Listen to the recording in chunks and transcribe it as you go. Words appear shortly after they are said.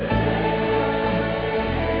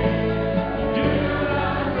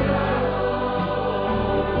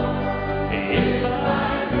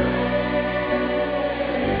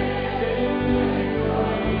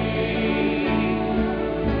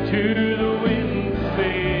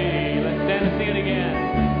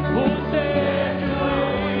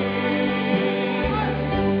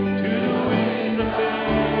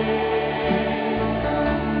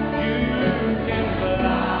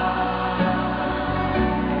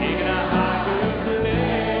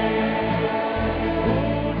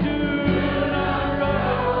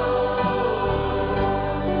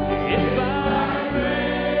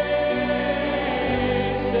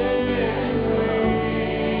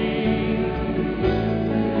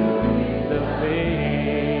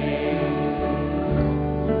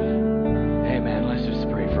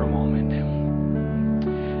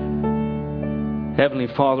Heavenly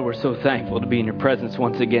Father, we're so thankful to be in your presence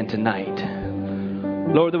once again tonight.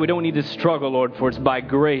 Lord, that we don't need to struggle, Lord, for it's by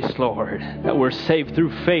grace, Lord, that we're saved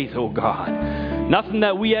through faith, oh God. Nothing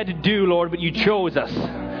that we had to do, Lord, but you chose us.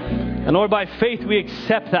 And Lord, by faith we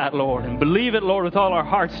accept that, Lord, and believe it, Lord, with all our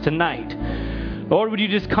hearts tonight. Lord, would you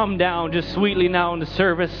just come down just sweetly now in the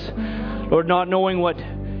service, Lord, not knowing what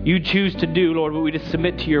you choose to do, Lord, but we just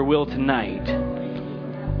submit to your will tonight.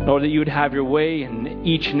 Lord, that you would have your way in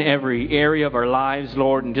each and every area of our lives,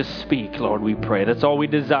 Lord, and just speak, Lord, we pray. That's all we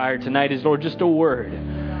desire tonight is, Lord, just a word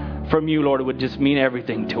from you, Lord. It would just mean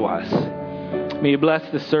everything to us. May you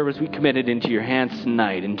bless the service we committed into your hands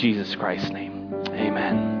tonight. In Jesus Christ's name,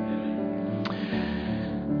 amen.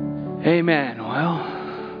 Amen.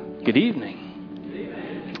 Well, good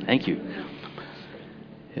evening. Thank you.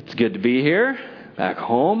 It's good to be here, back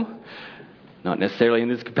home. Not necessarily in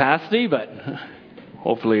this capacity, but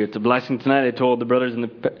hopefully it's a blessing tonight. I told the brothers in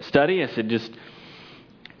the study, I said just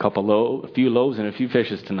a few loaves and a few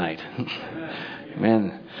fishes tonight.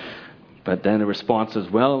 Amen. But then the response is,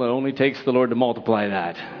 well, it only takes the Lord to multiply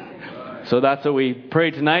that. So that's what we pray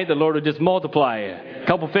tonight. The Lord would just multiply a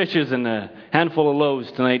couple fishes and a handful of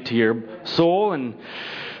loaves tonight to your soul, and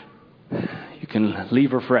you can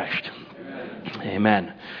leave refreshed.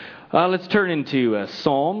 Amen. Let's turn into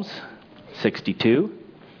Psalms 62.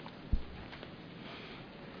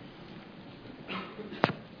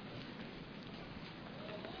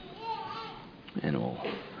 And we'll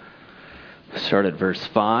start at verse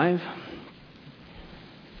 5.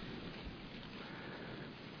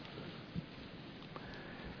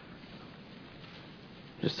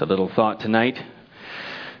 Just a little thought tonight,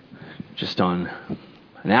 just on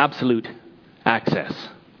an absolute access.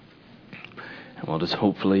 And we'll just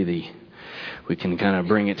hopefully we can kind of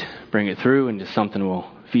bring it through, and just something will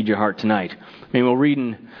feed your heart tonight. Maybe we'll read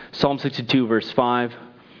in Psalm 62, verse 5.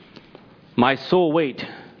 My soul wait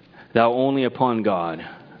thou only upon God,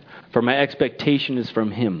 for my expectation is from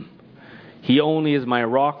him. He only is my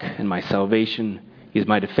rock and my salvation. He is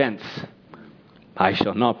my defense. I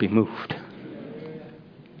shall not be moved.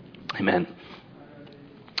 Amen.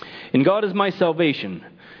 In God is my salvation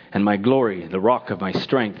and my glory, the rock of my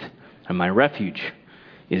strength, and my refuge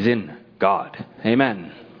is in God.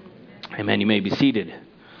 Amen. Amen. You may be seated.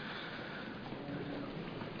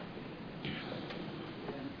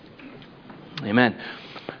 Amen.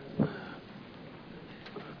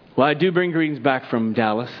 Well, I do bring greetings back from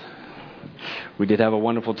Dallas. We did have a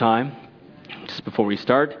wonderful time. Just before we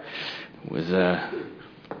start, it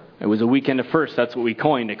was a weekend of firsts. That's what we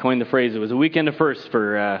coined. I coined the phrase. It was a weekend of firsts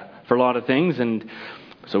for a lot of things, and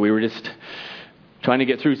so we were just trying to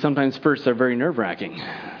get through. Sometimes firsts are very nerve-wracking,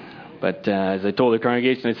 but as I told the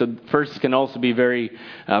congregation, I said firsts can also be very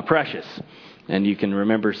precious, and you can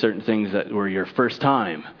remember certain things that were your first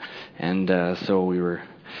time, and so we were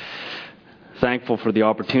thankful for the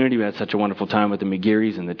opportunity. We had such a wonderful time with the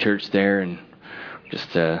McGearys and the church there, and just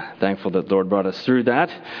thankful that the Lord brought us through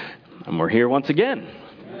that. And we're here once again.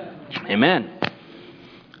 Amen.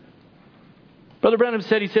 Brother Branham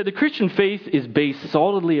said, the Christian faith is based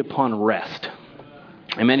solidly upon rest.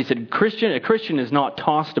 Amen. He said, a Christian is not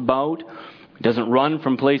tossed about. He doesn't run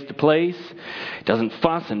from place to place. He doesn't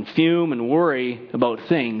fuss and fume and worry about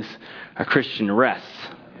things. A Christian rests.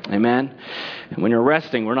 Amen. And when you're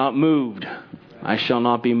resting, we're not moved. I shall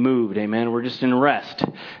not be moved. Amen. We're just in rest.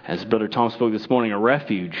 As Brother Tom spoke this morning, a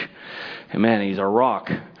refuge. Amen. He's our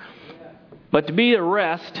rock. But to be at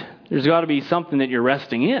rest, there's got to be something that you're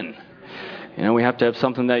resting in. You know, we have to have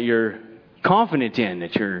something that you're confident in,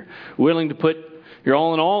 that you're willing to put your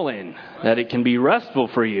all in all in, that it can be restful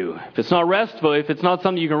for you. If it's not restful, if it's not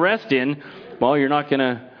something you can rest in, well, you're not going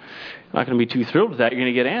to be too thrilled with that. You're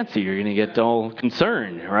going to get antsy. You're going to get all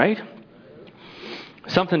concerned, right?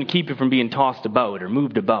 Something to keep you from being tossed about or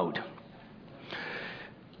moved about.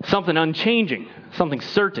 Something unchanging, something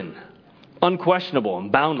certain, unquestionable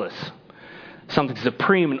and boundless. Something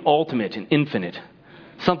supreme and ultimate and infinite.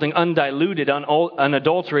 Something undiluted,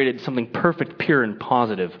 unadulterated, something perfect, pure, and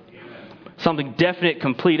positive. Something definite,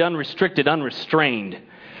 complete, unrestricted, unrestrained.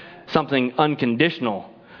 Something unconditional,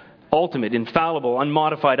 ultimate, infallible,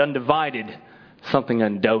 unmodified, undivided, something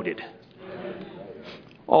undoubted.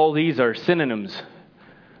 All these are synonyms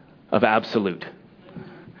of absolute.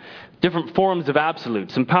 Different forms of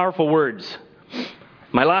absolute. Some powerful words.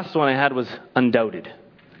 My last one I had was undoubted.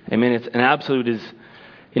 Amen. An absolute is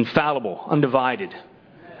infallible, undivided.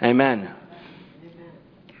 Amen.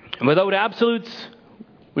 And without absolutes,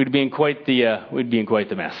 we'd be in quite the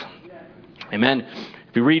mess. Amen.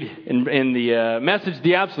 If you read in the message,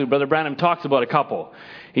 The Absolute, Brother Branham talks about a couple.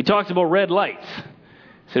 He talks about red lights.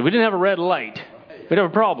 He said, if we didn't have a red light, we'd have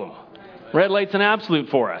a problem. Red light's an absolute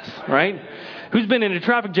for us, right? Who's been in a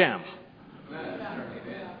traffic jam?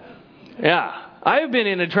 Yeah. I have been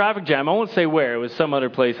in a traffic jam. I won't say where. It was some other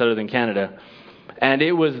place other than Canada. And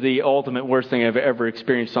it was the ultimate worst thing I've ever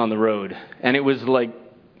experienced on the road. And it was like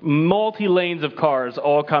multi-lanes of cars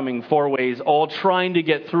all coming four ways, all trying to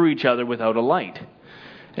get through each other without a light.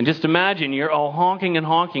 And just imagine you're all honking and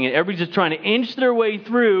honking, and everybody's just trying to inch their way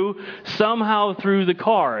through, somehow through the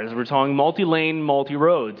cars. We're talking multi-lane,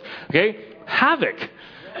 multi-roads. Okay? Havoc.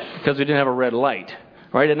 Because we didn't have a red light.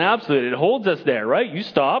 Right? An absolute. It holds us there, right? You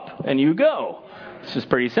stop and you go. It's just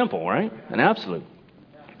pretty simple, right? An absolute.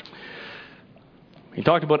 He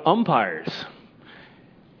talked about umpires.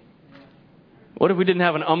 What if we didn't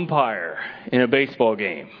have an umpire in a baseball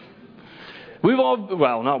game? We've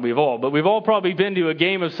all probably been to a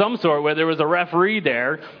game of some sort where there was a referee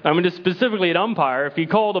there. I mean, just specifically an umpire. If he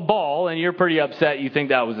called a ball and you're pretty upset, you think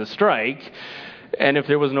that was a strike. And if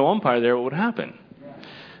there was no umpire there, what would happen?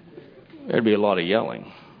 There'd be a lot of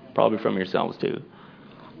yelling. Probably from yourselves too.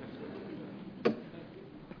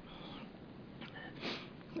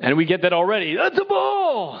 And we get that already. That's a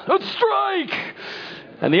ball! That's a strike!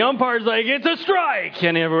 And the umpire's like, it's a strike!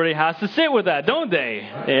 And everybody has to sit with that, don't they?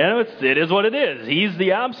 You know, it is what it is. He's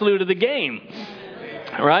the absolute of the game.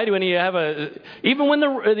 Right? When you have even when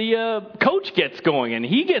the coach gets going and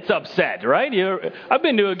he gets upset, right? I've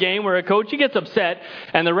been to a game where a coach, he gets upset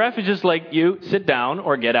and the ref is just like, you sit down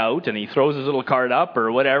or get out, and he throws his little card up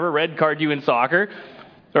or whatever, red card you in soccer.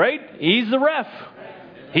 Right? He's the ref.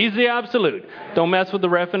 He's the absolute. Don't mess with the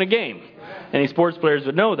ref in a game. Any sports players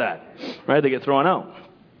would know that. Right? They get thrown out.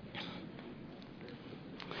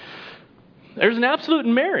 There's an absolute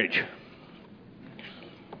in marriage.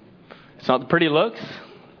 It's not the pretty looks,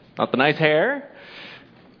 not the nice hair,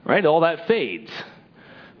 right? All that fades.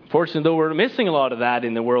 Fortunately, though, we're missing a lot of that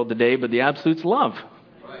in the world today, but the absolute's love.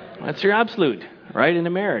 That's your absolute, right, in a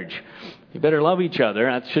marriage. You better love each other.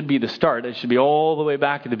 That should be the start. That should be all the way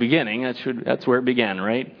back at the beginning. That's where it began,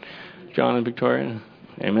 right? John and Victoria?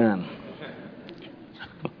 Amen.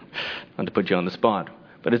 Not to put you on the spot,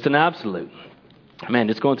 but it's an absolute. Man,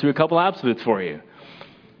 just going through a couple absolutes for you.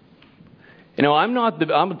 You know, I'm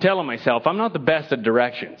telling myself, I'm not the best at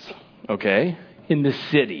directions, okay? In the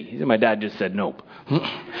city. My dad just said nope.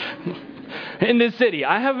 In the city.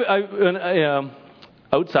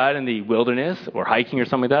 Outside in the wilderness or hiking or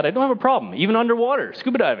something like that, I don't have a problem. Even underwater,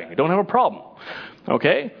 scuba diving, I don't have a problem.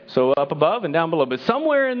 Okay? So up above and down below. But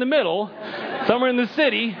somewhere in the middle, somewhere in the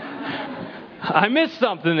city, I missed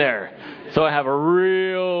something there. So I have a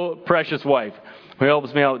real precious wife who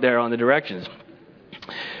helps me out there on the directions.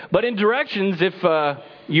 But in directions, if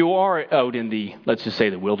you are out in the, let's just say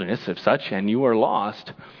the wilderness of such, and you are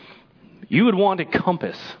lost, you would want a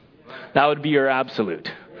compass. That would be your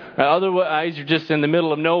absolute. Otherwise, you're just in the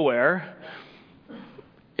middle of nowhere.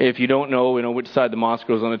 If you don't know, which side the moss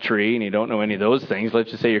grows on a tree, and you don't know any of those things,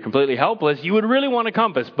 let's just say you're completely helpless, you would really want a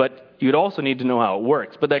compass, but you'd also need to know how it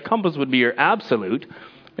works. But that compass would be your absolute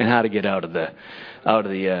in how to get out of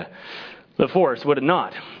the forest, would it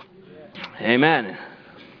not? Amen.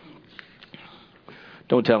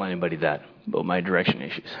 Don't tell anybody that about my direction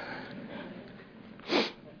issues.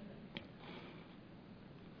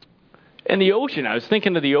 And the ocean, I was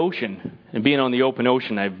thinking of the ocean and being on the open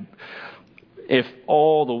ocean. If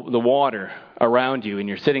all the water around you and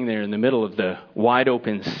you're sitting there in the middle of the wide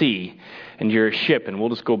open sea and you're a ship, and we'll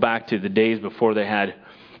just go back to the days before they had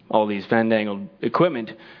all these fandangled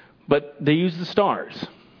equipment, but they used the stars,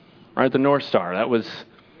 right? The North Star. That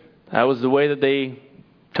was the way that they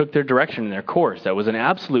took their direction and their course. That was an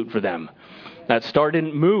absolute for them. That star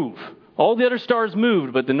didn't move. All the other stars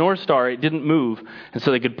moved, but the North Star, it didn't move. And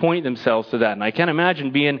so they could point themselves to that. And I can't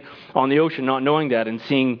imagine being on the ocean not knowing that and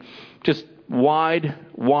seeing just wide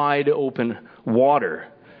open water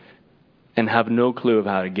and have no clue of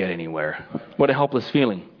how to get anywhere. What a helpless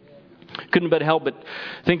feeling. Couldn't but help but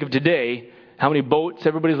think of today, how many boats,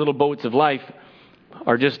 everybody's little boats of life,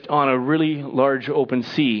 are just on a really large open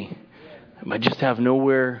sea, but just have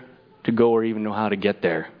nowhere to go or even know how to get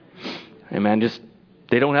there. Amen.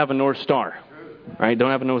 They don't have a North Star, right? Don't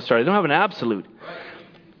have a North Star. They don't have an absolute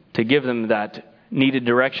to give them that needed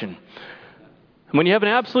direction. And when you have an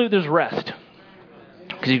absolute, there's rest,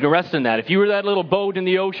 because you can rest in that. If you were that little boat in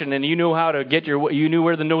the ocean and you knew how to get you knew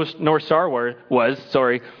where the North Star was.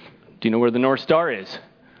 Sorry, do you know where the North Star is?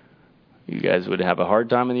 You guys would have a hard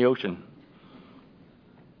time in the ocean.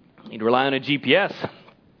 You'd rely on a GPS.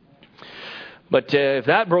 But if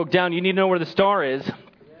that broke down, you need to know where the star is.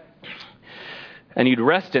 And you'd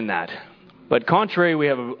rest in that. But contrary, we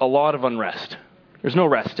have a lot of unrest. There's no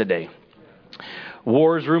rest today.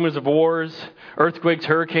 Wars, rumors of wars, earthquakes,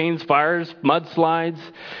 hurricanes, fires, mudslides,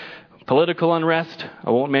 political unrest. I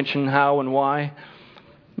won't mention how and why.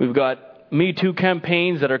 We've got Me Too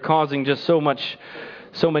campaigns that are causing just so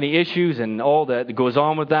many issues and all that goes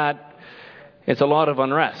on with that. It's a lot of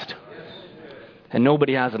unrest. And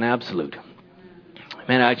nobody has an absolute.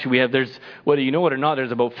 Man, actually there's, whether you know it or not,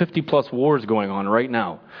 there's about 50 plus wars going on right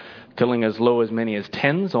now, killing as low as many as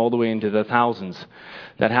tens all the way into the thousands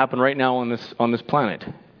that happen right now on this planet.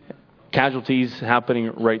 Casualties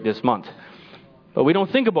happening right this month. But we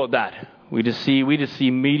don't think about that. We just see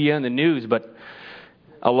media and the news, but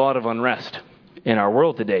a lot of unrest in our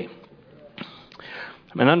world today.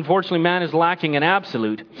 And unfortunately, man is lacking an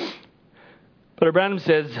absolute. But Branham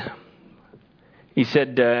says, he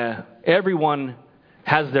said, everyone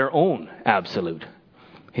has their own absolute.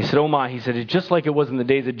 He said, oh my, he said, it's just like it was in the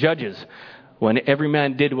days of Judges, when every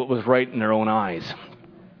man did what was right in their own eyes.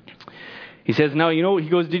 He says, now, he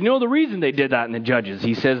goes, did you know the reason they did that in the Judges?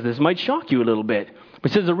 He says, this might shock you a little bit. But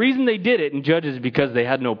he says the reason they did it in Judges is because they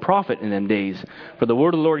had no prophet in them days for the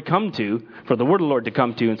word of the Lord to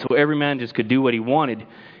come to, and so every man just could do what he wanted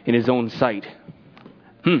in his own sight.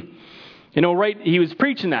 He was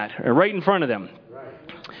preaching that right in front of them.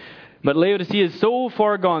 But Laodicea is so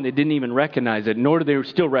far gone they didn't even recognize it, nor do they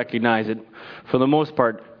still recognize it for the most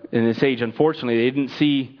part in this age. Unfortunately, they didn't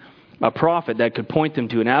see a prophet that could point them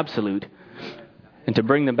to an absolute and to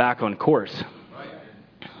bring them back on course.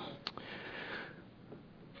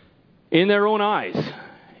 In their own eyes.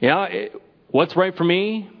 What's right for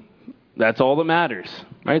me, that's all that matters.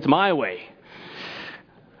 Right? It's my way.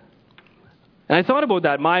 And I thought about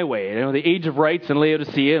that, my way. The age of rights in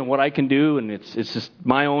Laodicea and what I can do, and it's just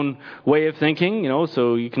my own way of thinking,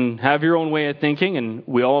 so you can have your own way of thinking, and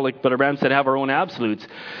we all, like Brother Branham said, have our own absolutes.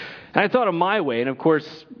 And I thought of my way, and of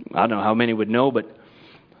course, I don't know how many would know, but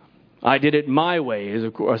I Did It My Way is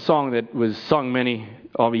a song that was sung many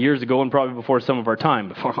years ago, and probably before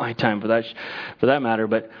my time for that matter.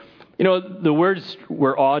 But the words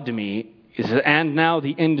were odd to me. It says, and now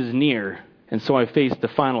the end is near, and so I face the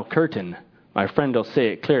final curtain. My friend, I'll say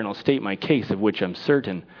it clear, and I'll state my case, of which I'm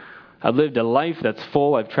certain. I've lived a life that's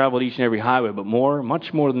full. I've traveled each and every highway, but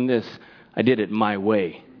much more than this, I did it my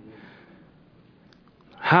way.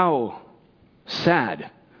 How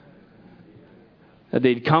sad that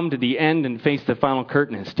they'd come to the end and face the final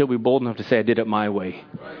curtain and still be bold enough to say, I did it my way.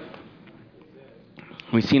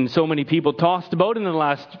 We've seen so many people tossed about in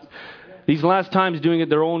these last times doing it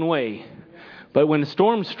their own way. But when the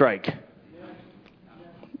storms strike,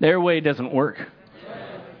 their way doesn't work.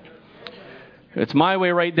 It's my way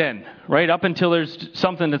right then, right up until there's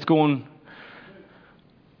something that's going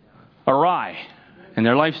awry and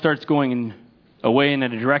their life starts going away in a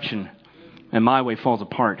direction and my way falls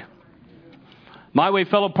apart. My way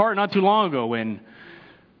fell apart not too long ago when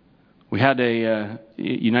we had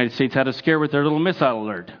United States had a scare with their little missile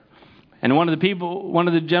alert. And one of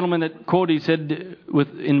the gentlemen that quoted, he said,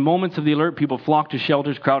 in moments of the alert, people flocked to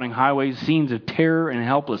shelters, crowding highways, scenes of terror and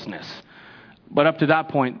helplessness. But up to that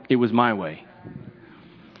point, it was my way. And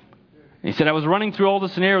he said, I was running through all the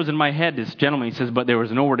scenarios in my head, this gentleman, he says, but there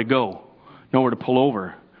was nowhere to go, nowhere to pull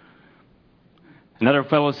over. Another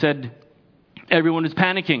fellow said, everyone was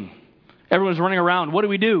panicking. Everyone's running around. What do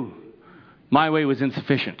we do? My way was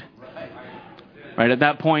insufficient. Right? At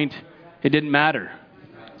that point, it didn't matter.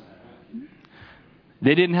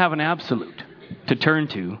 They didn't have an absolute to turn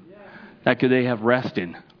to that could they have rest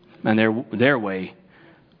in, and their way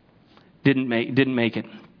didn't make it.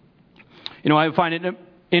 I find it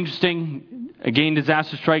interesting. Again,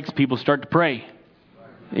 disaster strikes. People start to pray.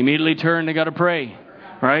 They immediately turn. They got to pray.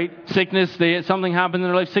 Right? Sickness, something happens in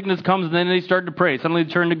their life, sickness comes, and then they start to pray. Suddenly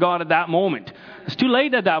they turn to God at that moment. It's too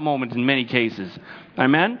late at that moment in many cases.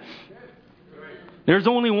 Amen? There's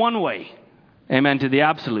only one way. Amen, to the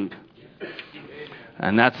absolute.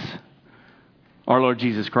 And that's our Lord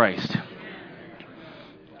Jesus Christ.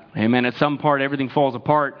 Amen. At some part, everything falls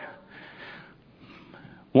apart.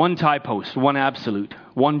 One tie post, one absolute,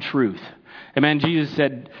 one truth. Amen. Jesus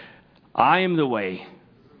said, I am the way,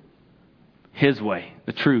 His way,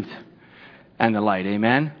 the truth, and the light.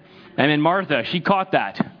 Amen. And Martha, she caught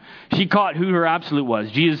that. She caught who her absolute was.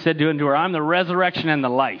 Jesus said unto her, I'm the resurrection and the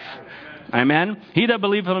life. Amen. He that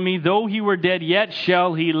believeth on me, though he were dead, yet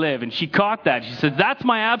shall he live. And she caught that. She said, that's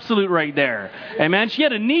my absolute right there. Amen. She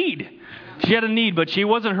had a need. She had a need, but she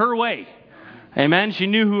wasn't her way. Amen. She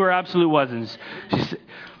knew who her absolute was. And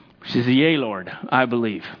she said, yea, Lord, I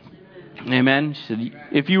believe. Amen. She said,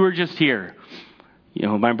 if you were just here,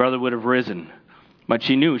 my brother would have risen. But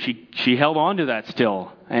she knew. She held on to that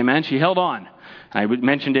still. Amen. She held on. I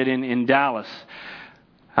mentioned it in Dallas.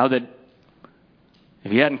 How that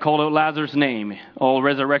If he hadn't called out Lazarus' name, all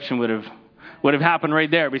resurrection would have happened right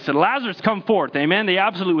there. But he said, Lazarus, come forth. Amen. The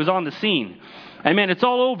absolute was on the scene. Amen. It's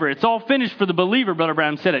all over. It's all finished for the believer, Brother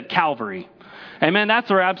Branham said at Calvary. Amen. That's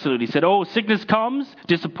our absolute. He said, oh, sickness comes,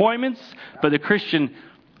 disappointments, but the Christian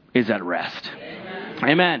is at rest.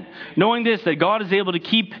 Amen. Knowing this, that God is able to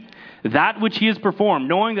keep that which he has performed,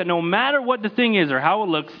 knowing that no matter what the thing is or how it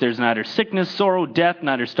looks, there's neither sickness, sorrow, death,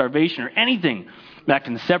 neither starvation or anything that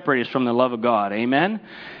can separate us from the love of God. Amen.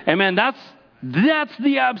 Amen. That's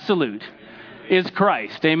the absolute, is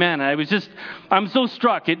Christ. Amen. I'm so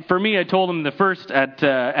struck. For me, I told him the first at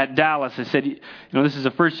Dallas, I said, this is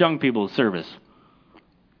the first young people's service.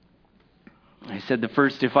 I said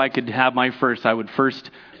if I could have my first, I would first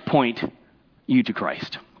point you to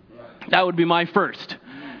Christ. That would be my first.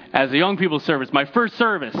 As a young people's service, my first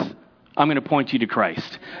service, I'm going to point you to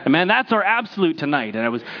Christ. And man, that's our absolute tonight. And I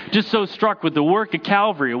was just so struck with the work of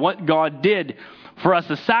Calvary and what God did for us,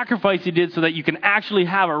 the sacrifice he did so that you can actually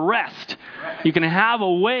have a rest. You can have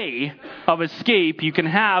a way of escape. You can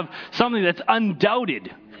have something that's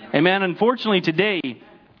undoubted. Amen. Unfortunately today,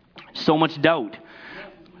 so much doubt,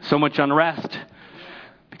 so much unrest,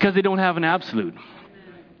 because they don't have an absolute.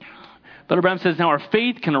 Brother Branham says, now our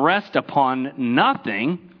faith can rest upon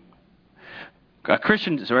nothing. A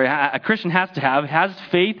Christian has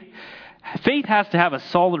faith. Faith has to have a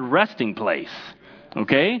solid resting place.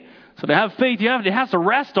 Okay? So to have faith, it has to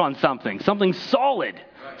rest on something solid,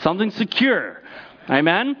 something secure.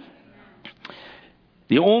 Amen?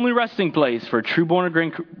 The only resting place for a true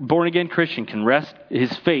born again Christian can rest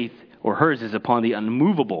his faith or hers is upon the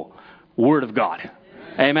unmovable Word of God.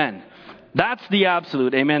 Amen. That's the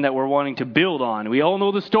absolute, amen, that we're wanting to build on. We all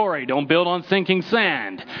know the story. Don't build on sinking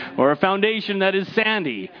sand or a foundation that is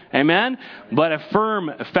sandy. Amen? But a firm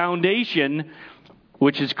foundation,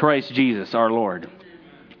 which is Christ Jesus, our Lord.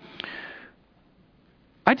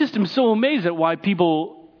 I just am so amazed at why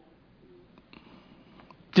people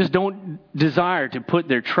just don't desire to put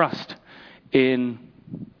their trust in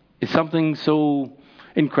something so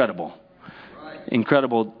incredible.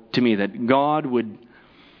 Incredible to me that God would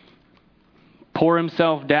pour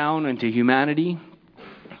himself down into humanity,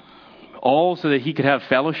 all so that he could have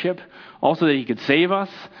fellowship, all so that he could save us.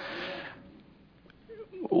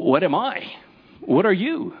 What am I? What are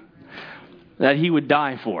you? That he would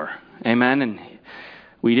die for. Amen. And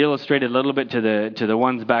we illustrated a little bit to the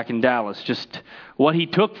ones back in Dallas, just what he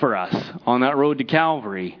took for us on that road to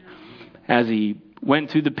Calvary as he went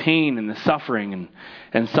through the pain and the suffering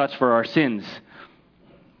and such for our sins.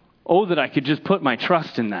 Oh, that I could just put my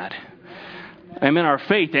trust in that. Amen. Our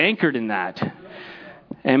faith anchored in that.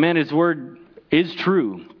 Amen. His word is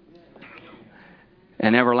true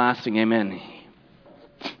and everlasting. Amen.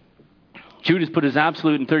 Judas put his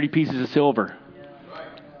absolute in 30 pieces of silver.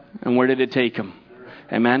 And where did it take him?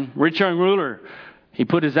 Amen. Rich young ruler, he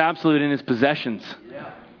put his absolute in his possessions.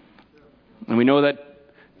 And we know that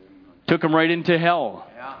took him right into hell,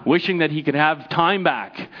 wishing that he could have time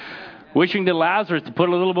back, wishing to Lazarus to put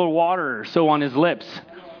a little bit of water or so on his lips.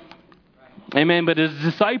 Amen. But his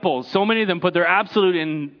disciples, so many of them put their absolute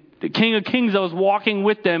in the King of Kings that was walking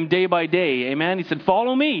with them day by day. Amen. He said,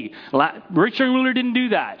 follow me. Rich young ruler didn't do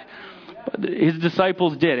that. But his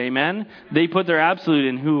disciples did. Amen. They put their absolute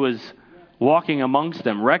in who was walking amongst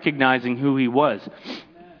them, recognizing who he was.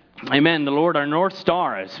 Amen. The Lord, our North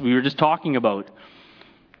Star, as we were just talking about.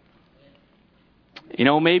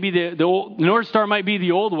 Maybe the old North Star might be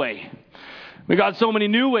the old way. We got so many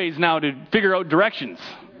new ways now to figure out directions.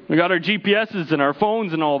 We got our GPSs and our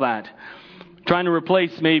phones and all that. Trying to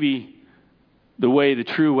replace maybe the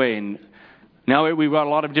true way. And now we've got a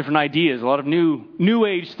lot of different ideas, a lot of new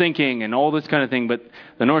age thinking and all this kind of thing. But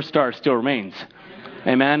the North Star still remains.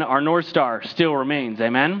 Amen. Our North Star still remains.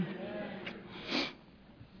 Amen.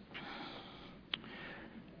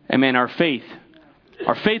 Amen. Our faith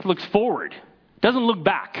looks forward. Doesn't look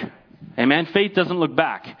back. Amen. Faith doesn't look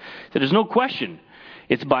back. So there's no question.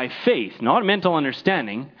 It's by faith, not mental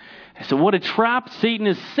understanding. So what a trap Satan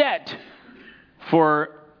has set for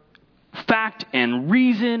fact and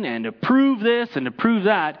reason and to prove this and to prove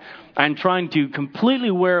that, and trying to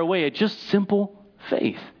completely wear away at just simple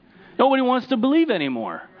faith. Nobody wants to believe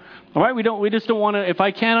anymore. All right? We just don't want to. If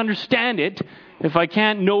I can't understand it, if I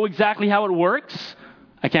can't know exactly how it works,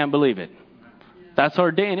 I can't believe it. That's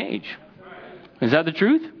our day and age. Is that the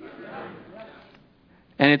truth?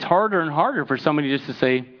 And it's harder and harder for somebody just to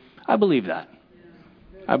say, I believe that.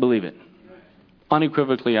 I believe it.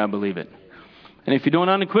 Unequivocally, I believe it. And if you don't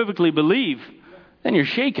unequivocally believe, then you're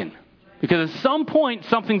shaken. Because at some point,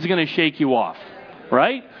 something's going to shake you off.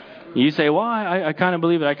 Right? You say, well, I kind of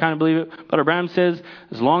believe it. I kind of believe it. But Abraham says,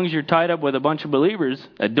 as long as you're tied up with a bunch of believers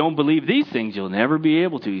that don't believe these things, you'll never be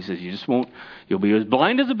able to. He says, you just won't. You'll be as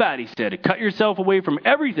blind as a bat, he said. Cut yourself away from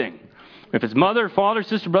everything. If it's mother, father,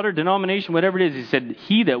 sister, brother, denomination, whatever it is, he said,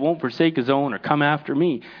 he that won't forsake his own or come after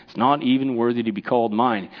me is not even worthy to be called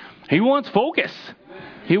mine. He wants focus.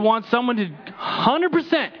 He wants someone to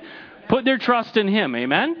 100% put their trust in him.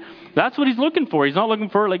 Amen? That's what he's looking for. He's not looking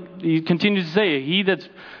for, like he continues to say, he that's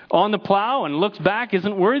on the plow and looks back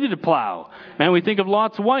isn't worthy to plow. Man, we think of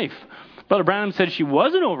Lot's wife. Brother Branham said she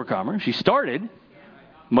was an overcomer. She started,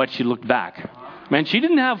 but she looked back. Man, she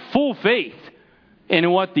didn't have full faith in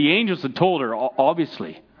what the angels had told her,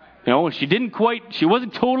 obviously. You know, she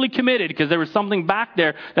wasn't totally committed because there was something back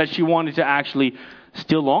there that she wanted to actually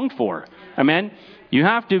still long for. Amen? You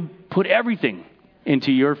have to put everything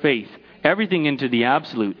into your faith. Everything into the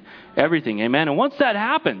absolute. Everything. Amen? And once that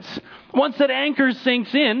happens, once that anchor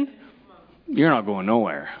sinks in, you're not going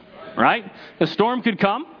nowhere. Right? A storm could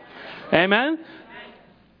come. Amen?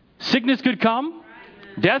 Sickness could come.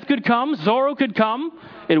 Death could come. Sorrow could come.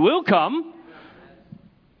 It will come.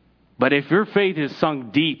 But if your faith is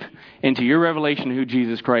sunk deep into your revelation of who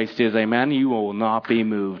Jesus Christ is, amen, you will not be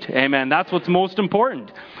moved. Amen. That's what's most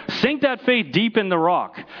important. Sink that faith deep in the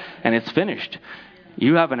rock, and it's finished.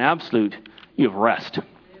 You have you have rest.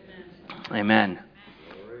 Amen.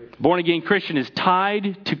 Born-again Christian is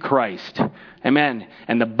tied to Christ. Amen.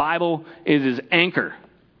 And the Bible is his anchor.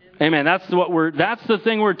 Amen. That's the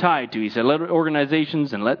thing we're tied to. He said, let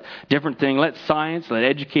organizations and let different things, let science, let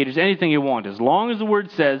educators, anything you want. As long as the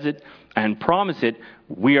Word says it and promise it,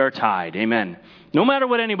 we are tied. Amen. No matter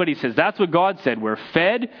what anybody says, that's what God said. We're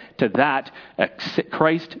fed to that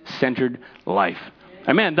Christ-centered life.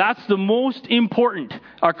 Amen. That's the most important,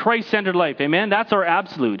 our Christ-centered life. Amen. That's our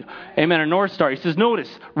absolute. Amen. Our North Star. He says, notice,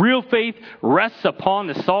 real faith rests upon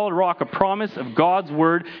the solid rock of promise of God's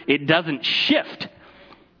Word. It doesn't shift.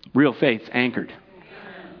 Real faith's anchored.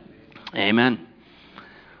 Amen.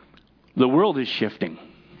 The world is shifting.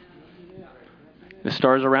 The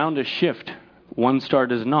stars around us shift. One star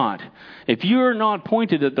does not. If you're not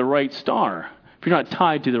pointed at the right star, if you're not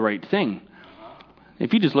tied to the right thing,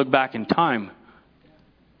 if you just look back in time,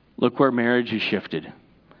 look where marriage has shifted.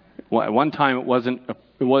 At one time it was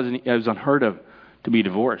unheard of to be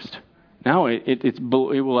divorced. Now it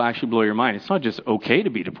will actually blow your mind. It's not just okay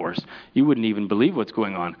to be divorced. You wouldn't even believe what's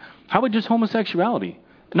going on. How about just homosexuality?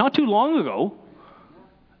 Not too long ago,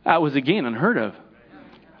 that was again unheard of.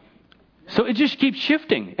 So it just keeps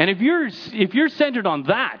shifting. And if you're centered on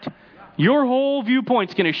that, your whole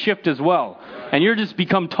viewpoint's going to shift as well. And you're just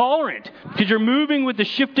become tolerant because you're moving with the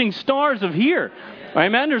shifting stars of here.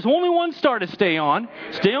 Amen. There's only one star to stay on.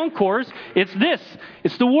 Stay on course. It's this.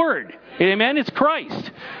 It's the Word. Amen. It's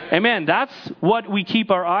Christ. Amen. That's what we keep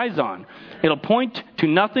our eyes on. It'll point to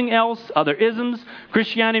nothing else, other isms,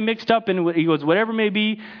 Christianity mixed up in, he goes, whatever it may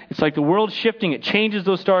be. It's like the world's shifting. It changes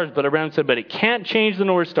those stars. But Abraham said, but it can't change the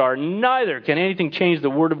North Star. Neither can anything change the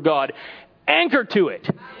Word of God. Anchor to it.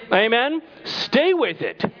 Amen. Stay with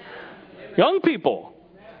it. Young people,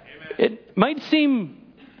 it might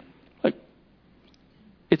seem like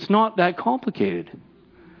it's not that complicated.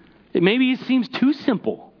 Maybe it seems too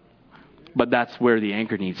simple. But that's where the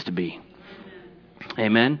anchor needs to be.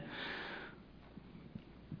 Amen.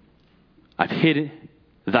 I've hid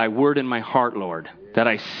thy word in my heart, Lord, that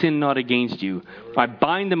I sin not against you. I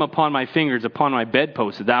bind them upon my fingers, upon my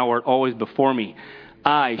bedpost, that thou art always before me.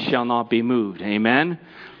 I shall not be moved. Amen.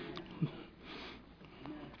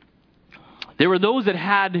 There were those that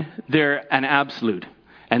had an absolute,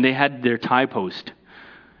 and they had their tie post.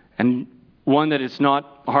 And one that it's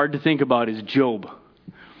not hard to think about is Job.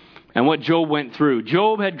 And what Job went through.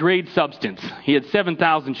 Job had great substance. He had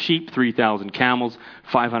 7,000 sheep, 3,000 camels,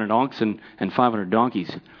 500 oxen, and 500 donkeys.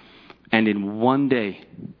 And in one day,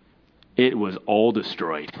 it was all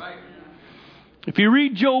destroyed. If you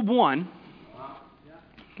read Job 1,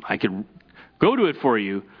 I could go to it for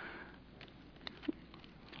you.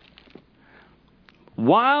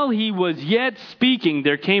 While he was yet speaking,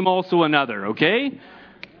 there came also another, okay?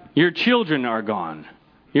 Your children are gone.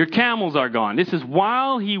 Your camels are gone. This is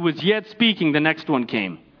while he was yet speaking, the next one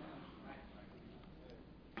came.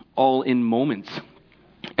 All in moments.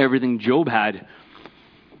 Everything Job had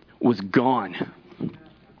was gone.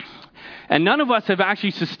 And none of us have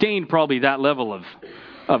actually sustained probably that level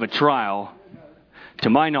of a trial, to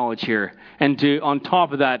my knowledge here. And on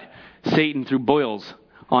top of that, Satan threw boils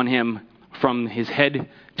on him from his head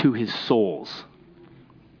to his soles.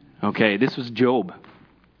 Okay, this was Job.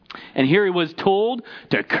 And here he was told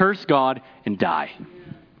to curse God and die.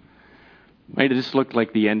 Right? This looked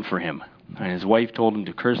like the end for him. And his wife told him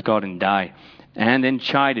to curse God and die, and then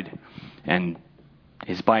chided and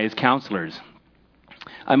is by his counselors.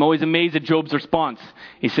 I'm always amazed at Job's response.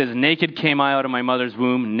 He says, naked came I out of my mother's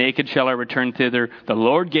womb, naked shall I return thither. The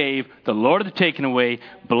Lord gave, the Lord hath taken away.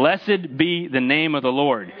 Blessed be the name of the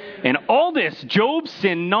Lord. In all this, Job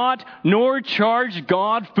sinned not, nor charged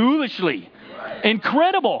God foolishly.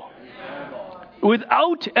 Incredible.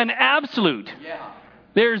 Without an absolute,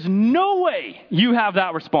 there's no way you have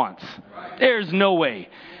that response. There's no way.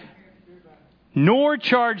 Nor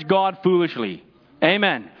charge God foolishly.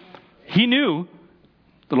 Amen. He knew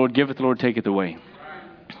the Lord giveth, the Lord taketh away.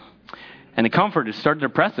 And the comforters started to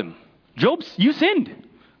press him. Job, you sinned.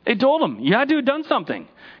 They told him, you had to have done something.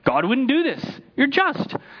 God wouldn't do this. You're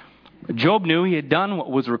just. But Job knew he had done what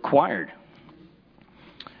was required.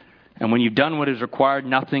 And when you've done what is required,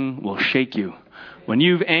 nothing will shake you. When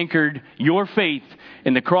you've anchored your faith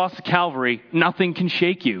in the cross of Calvary, nothing can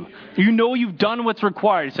shake you. You know you've done what's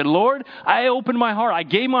required. You said, Lord, I opened my heart. I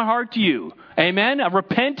gave my heart to you. Amen. I've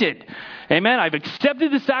repented. Amen. I've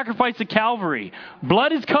accepted the sacrifice of Calvary.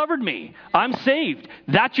 Blood has covered me. I'm saved.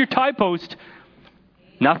 That's your tie post.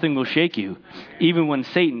 Nothing will shake you, even when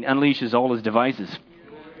Satan unleashes all his devices.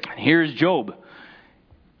 Here's Job.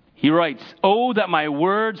 He writes, oh, that my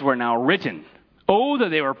words were now written. Oh, that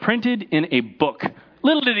they were printed in a book.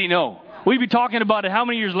 Little did he know. We'd be talking about it how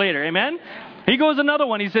many years later? Amen? He goes another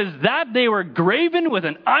one. He says, that they were graven with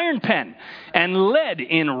an iron pen and lead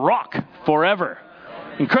in rock forever.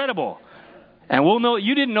 Incredible. And we'll know,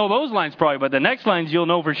 you didn't know those lines probably, but the next lines you'll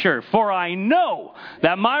know for sure. For I know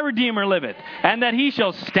that my Redeemer liveth, and that he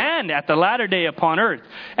shall stand at the latter day upon earth.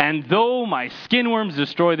 And though my skin worms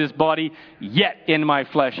destroy this body, yet in my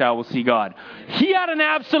flesh I will see God. He had an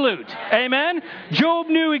absolute. Amen? Job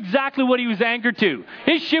knew exactly what he was anchored to.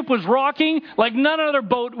 His ship was rocking like none other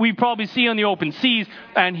boat we probably see on the open seas,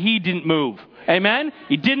 and he didn't move. Amen?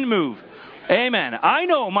 He didn't move. Amen. I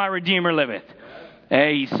know my Redeemer liveth.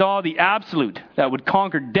 He saw the absolute that would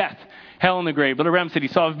conquer death, hell, and the grave. Brother Branham said he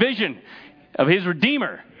saw a vision of his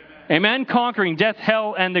Redeemer. Amen? Conquering death,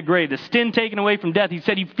 hell, and the grave. The sting taken away from death. He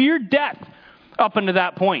said he feared death up unto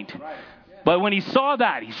that point. But when he saw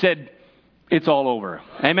that, he said, it's all over.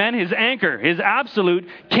 Amen? His anchor, his absolute,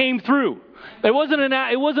 came through. It wasn't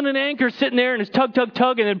an anchor sitting there and it's tug, tug,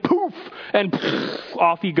 tug, and then poof, and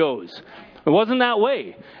off he goes. It wasn't that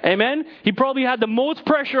way. Amen? He probably had the most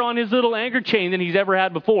pressure on his little anchor chain than he's ever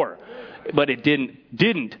had before. But it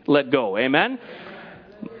didn't let go. Amen?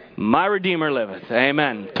 My Redeemer liveth.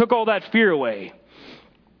 Amen. Took all that fear away.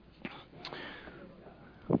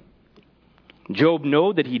 Job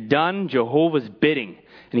knew that he'd done Jehovah's bidding.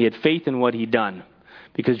 And he had faith in what he'd done.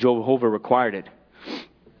 Because Jehovah required it.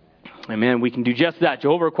 Amen. We can do just that.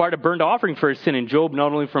 Jehovah required a burnt offering for his sin, and Job,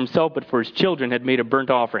 not only for himself, but for his children, had made a burnt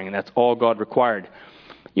offering, and that's all God required.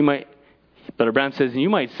 Brother Branham says, you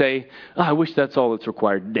might say, I wish that's all that's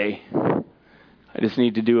required today. I just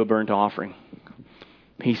need to do a burnt offering.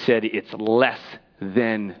 He said, it's less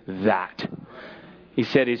than that. He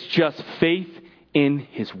said, it's just faith in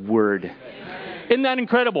his word. Isn't that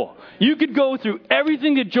incredible? You could go through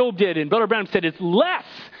everything that Job did, and Brother Branham said, it's less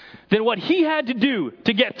than what he had to do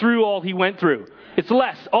to get through all he went through. It's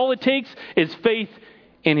less. All it takes is faith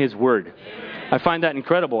in his word. I find that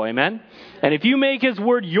incredible. Amen? And if you make his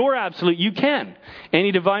word your absolute, you can.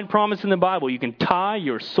 Any divine promise in the Bible, you can tie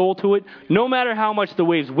your soul to it. No matter how much the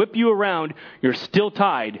waves whip you around, you're still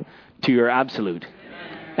tied to your absolute.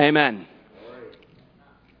 Amen.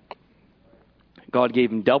 God gave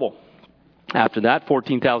him double. After that,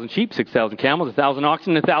 14,000 sheep, 6,000 camels, 1,000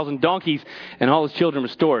 oxen, 1,000 donkeys, and all his children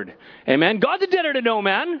restored. Amen. God's a debtor to no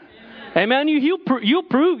man. Amen.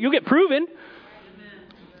 You'll get proven.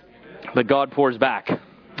 But God pours back.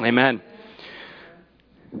 Amen.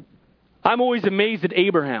 I'm always amazed at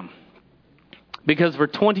Abraham. Because for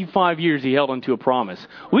 25 years he held on to a promise.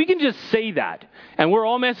 We can just say that. And we're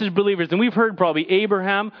all message believers. And we've heard probably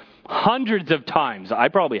Abraham hundreds of times. I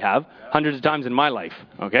probably have. Hundreds of times in my life.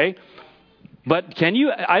 Okay? But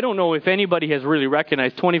I don't know if anybody has really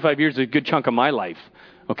recognized 25 years is a good chunk of my life.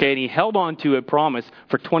 Okay, and he held on to a promise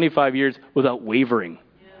for 25 years without wavering.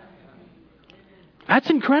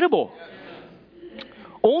 That's incredible.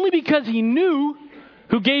 Only because he knew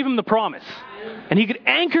who gave him the promise. And he could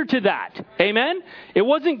anchor to that. Amen?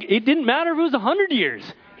 It didn't matter if it was 100 years.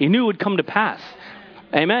 He knew it would come to pass.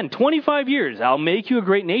 Amen. 25 years, I'll make you a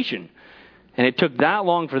great nation. And it took that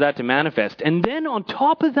long for that to manifest. And then on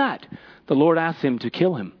top of that, the Lord asked him to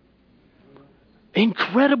kill him.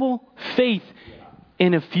 Incredible faith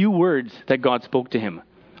in a few words that God spoke to him.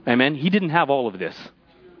 Amen. He didn't have all of this.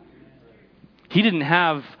 He didn't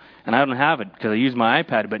have and I don't have it because I use my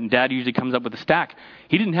iPad, but Dad usually comes up with a stack.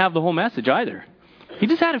 He didn't have the whole message either. He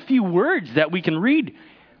just had a few words that we can read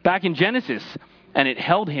back in Genesis, and it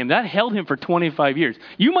held him. That held him for 25 years.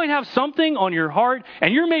 You might have something on your heart,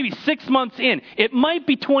 and you're maybe 6 months in. It might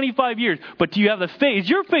be 25 years, but do you have the faith? Is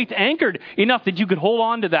your faith anchored enough that you could hold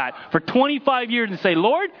on to that for 25 years and say,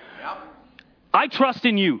 Lord, I trust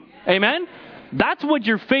in you. Amen? That's what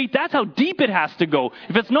your faith, that's how deep it has to go.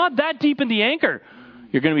 If it's not that deep in the anchor,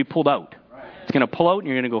 you're going to be pulled out. It's going to pull out and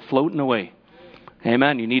you're going to go floating away.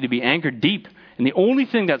 Amen? You need to be anchored deep. And the only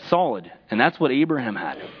thing that's solid, and that's what Abraham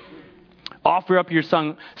had. Offer up your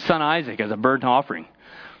son Isaac as a burnt offering.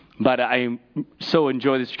 But I so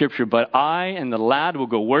enjoy the scripture. But I and the lad will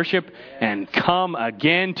go worship and come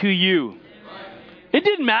again to you. It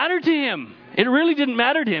didn't matter to him. It really didn't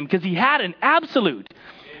matter to him because he had an absolute.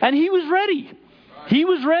 And he was ready. He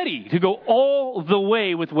was ready to go all the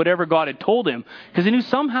way with whatever God had told him. Because he knew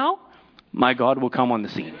somehow my God will come on the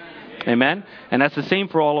scene. Amen? And that's the same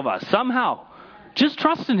for all of us. Somehow, just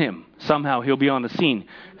trust in him. Somehow he'll be on the scene.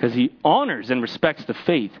 Because he honors and respects the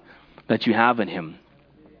faith that you have in him.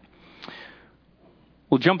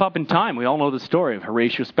 We'll jump up in time. We all know the story of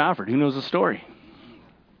Horatio Spafford. Who knows the story?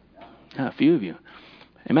 Yeah, a few of you.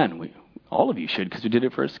 Amen. All of you should, because we did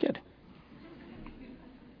it for a skit.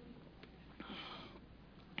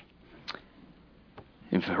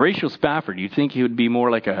 If Horatio Spafford, you'd think he would be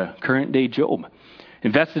more like a current-day Job.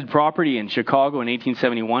 Invested property in Chicago in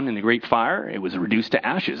 1871 in the Great Fire. It was reduced to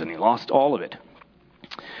ashes, and he lost all of it,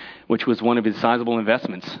 which was one of his sizable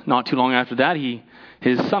investments. Not too long after that,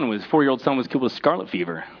 his 4-year-old son was killed with scarlet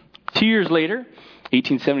fever. 2 years later,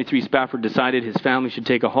 1873, Spafford decided his family should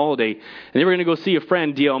take a holiday, and they were going to go see a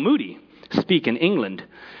friend, D.L. Moody, speak in England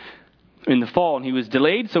in the fall. And he was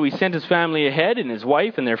delayed, so he sent his family ahead and his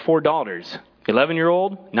wife and their 4 daughters.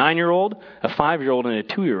 11-year-old, 9-year-old, a 5-year-old, and a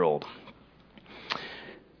 2-year-old.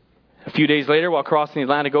 A few days later, while crossing the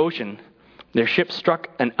Atlantic Ocean, their ship struck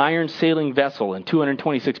an iron sailing vessel and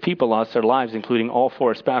 226 people lost their lives, including all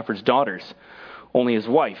 4 of Spafford's daughters. Only his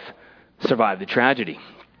wife survived the tragedy.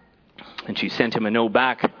 And she sent him a note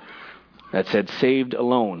back that said, "Saved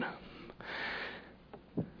alone."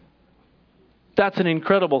 That's an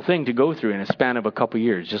incredible thing to go through in a span of a couple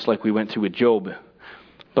years, just like we went through with Job.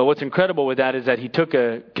 But what's incredible with that is that he took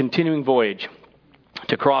a continuing voyage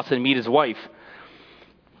to cross and meet his wife.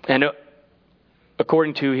 And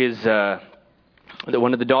according to his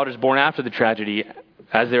one of the daughters born after the tragedy,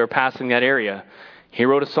 as they were passing that area, he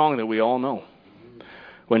wrote a song that we all know.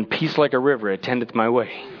 When peace like a river attendeth my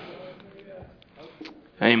way.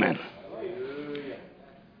 Amen.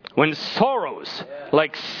 When sorrows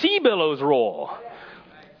like sea billows roll,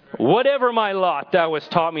 whatever my lot, thou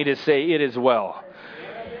hast taught me to say, it is well.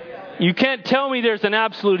 You can't tell me there's an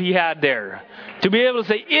absolute he had there. To be able to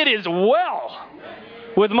say, it is well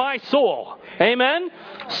with my soul. Amen?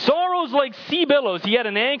 Sorrows like sea billows, he had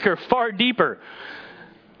an anchor far deeper.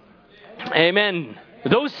 Amen.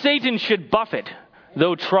 Though Satan should buffet,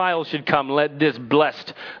 though trials should come, let this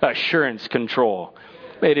blessed assurance control.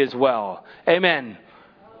 It is well. Amen.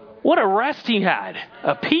 What a rest he had.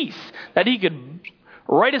 A peace that he could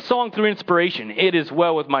write a song through inspiration. It is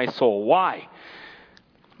well with my soul. Why?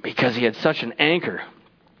 Because he had such an anchor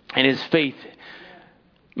in his faith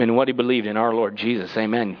in what he believed in our Lord Jesus.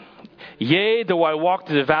 Amen. Yea, though I walk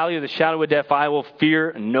through the valley of the shadow of death, I will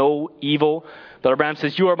fear no evil. Brother Branham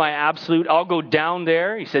says, you are my absolute. I'll go down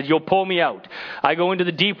there. He says, you'll pull me out. I go into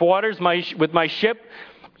the deep waters with my ship.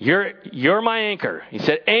 You're my anchor. He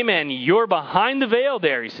said, amen. You're behind the veil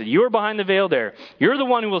there. He said, you're behind the veil there. You're the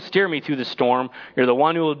one who will steer me through the storm. You're the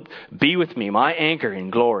one who will be with me, my anchor in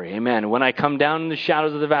glory. Amen. When I come down in the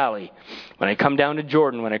shadows of the valley, when I come down to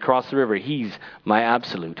Jordan, when I cross the river, he's my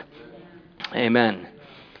absolute. Amen.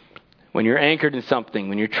 When you're anchored in something,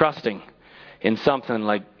 when you're trusting in something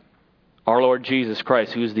like our Lord Jesus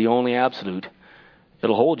Christ, who's the only absolute,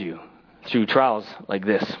 it'll hold you through trials like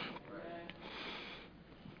this.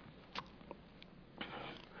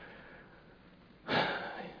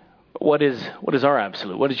 What is our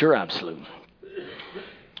absolute? What is your absolute?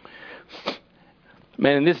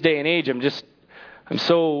 Man, in this day and age, I'm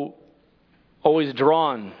so always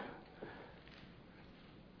drawn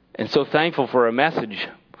and so thankful for a message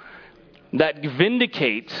that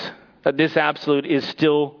vindicates that this absolute is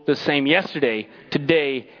still the same yesterday,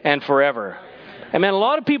 today, and forever. And man, a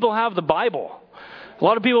lot of people have the Bible. A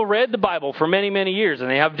lot of people read the Bible for many, many years, and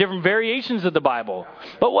they have different variations of the Bible.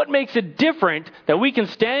 But what makes it different that we can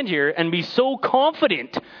stand here and be so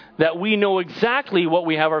confident that we know exactly what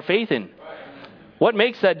we have our faith in? What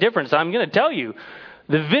makes that difference? I'm going to tell you.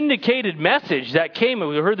 the vindicated message that came,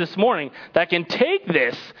 and we heard this morning, that can take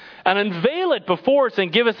this and unveil it before us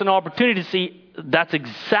and give us an opportunity to see that's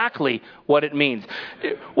exactly what it means.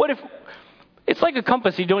 What if it's like a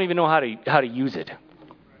compass, you don't even know how to use it?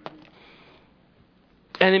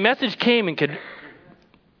 And the message came and could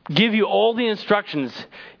give you all the instructions.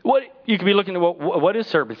 What you could be looking at, what is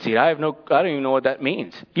serpent seed? I don't even know what that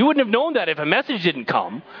means. You wouldn't have known that if a message didn't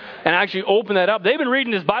come and actually open that up. They've been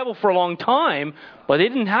reading this Bible for a long time, but they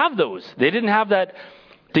didn't have those. They didn't have that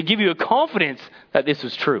to give you a confidence that this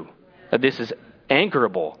was true, that this is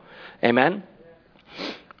anchorable. Amen?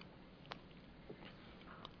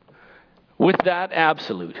 With that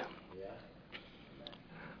absolute,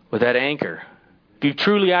 with that anchor, if you've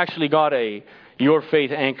truly actually got your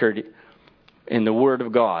faith anchored in the Word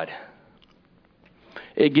of God,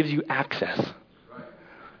 it gives you access.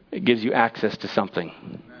 It gives you access to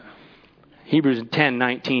something. Hebrews 10,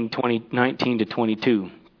 19 to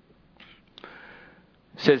 22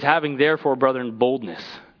 says, having therefore, brethren, boldness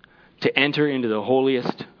to enter into the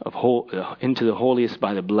holiest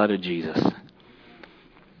by the blood of Jesus.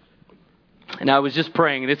 And I was just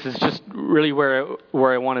praying, this is just really where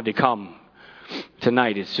I wanted to come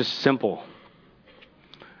tonight. It's just simple.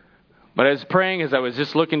 But I was praying as I was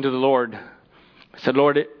just looking to the Lord. I said,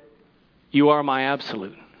 Lord, you are my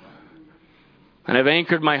absolute. And I've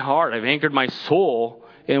anchored my heart, I've anchored my soul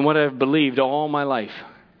in what I've believed all my life.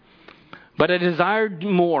 But I desired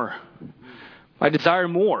more. I desire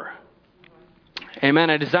more. Amen.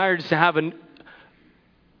 I desire just to have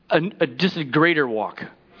just a greater walk.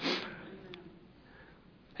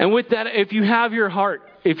 And with that, if you have your heart,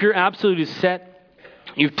 if your absolute is set,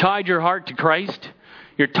 you've tied your heart to Christ,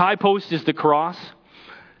 your tie post is the cross.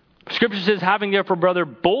 Scripture says, having therefore, brother,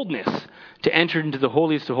 boldness to enter into the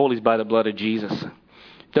holiest of holies by the blood of Jesus.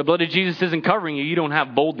 The blood of Jesus isn't covering you. You don't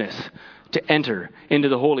have boldness to enter into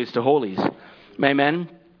the holiest of holies. Amen.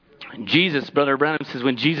 Jesus, Brother Branham says,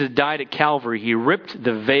 when Jesus died at Calvary, he ripped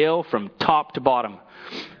the veil from top to bottom.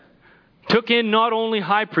 Took in not only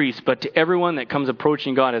high priests, but to everyone that comes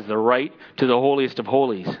approaching God as the right to the holiest of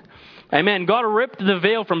holies. Amen. God ripped the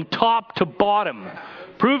veil from top to bottom,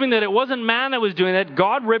 proving that it wasn't man that was doing that.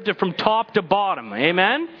 God ripped it from top to bottom.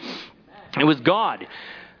 Amen. It was God.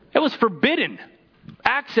 It was forbidden.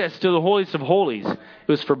 Access to the holiest of holies. It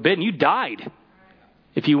was forbidden. You died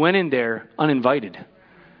if you went in there uninvited.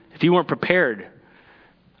 If you weren't prepared,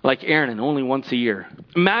 like Aaron, only once a year.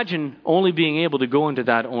 Imagine only being able to go into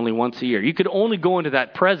that only once a year. You could only go into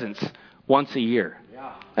that presence once a year.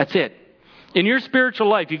 That's it. In your spiritual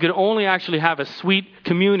life, you could only actually have a sweet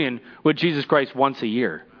communion with Jesus Christ once a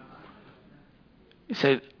year. You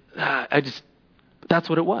say, that's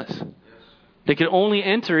what it was. They could only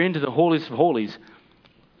enter into the holiest of holies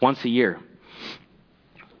once a year.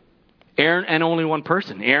 Aaron, and only one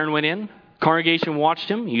person. Aaron went in. Congregation watched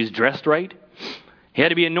him. He was dressed right. He had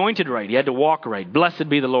to be anointed right. He had to walk right. Blessed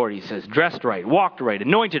be the Lord, he says. Dressed right, walked right,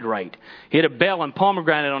 anointed right. He had a bell and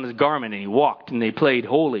pomegranate on his garment, and he walked, and they played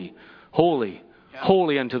holy, holy,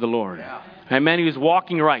 holy unto the Lord. Amen. He was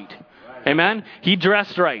walking right. Amen. He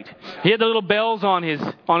dressed right. He had the little bells on his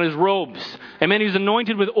robes. Amen. He was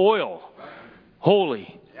anointed with oil.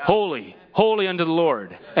 Holy, holy, holy unto the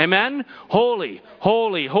Lord. Amen. Holy,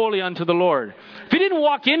 holy, holy unto the Lord. If he didn't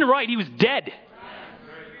walk in right, he was dead.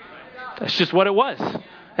 That's just what it was.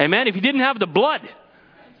 Amen. If he didn't have the blood,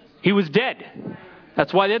 he was dead.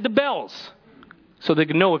 That's why they had the bells. So they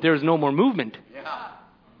could know if there was no more movement,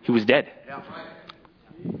 he was dead.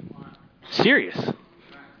 Serious.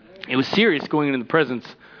 It was serious going into the presence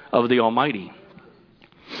of the Almighty.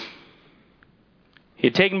 He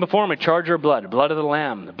had taken before him a charger of blood, the blood of the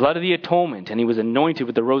Lamb, the blood of the atonement, and he was anointed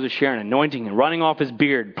with the rose of Sharon, anointing and running off his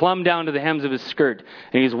beard, plumb down to the hems of his skirt,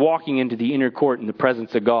 and he was walking into the inner court in the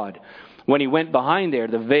presence of God. When he went behind there,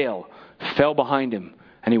 the veil fell behind him,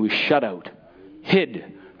 and he was shut out,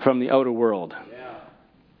 hid from the outer world.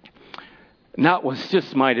 And that was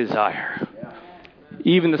just my desire.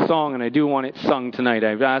 Even the song, and I do want it sung tonight.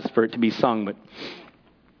 I've asked for it to be sung, but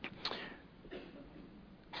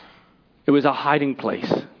it was a hiding place.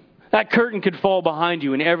 That curtain could fall behind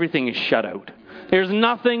you and everything is shut out. There's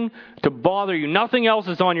nothing to bother you. Nothing else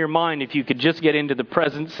is on your mind if you could just get into the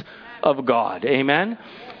presence of God. Amen?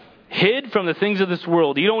 Hid from the things of this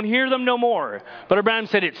world. You don't hear them no more. But Abraham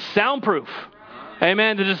said it's soundproof.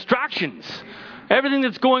 Amen? The distractions. Everything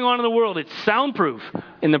that's going on in the world, it's soundproof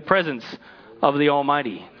in the presence of the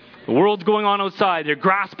Almighty. The world's going on outside. They're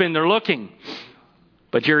grasping. They're looking.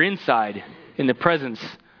 But you're inside in the presence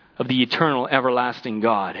of the eternal, everlasting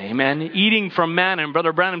God. Amen. Eating from manna. And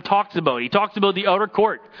Brother Branham talks about it. He talks about the outer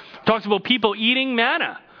court. He talks about people eating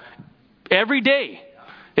manna every day.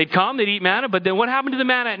 They'd come, they'd eat manna, but then what happened to the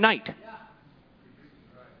manna at night?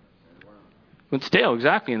 It's stale,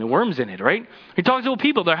 exactly, and the worms in it, right? He talks to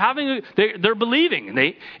people. They're believing, and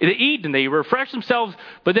they eat and they refresh themselves.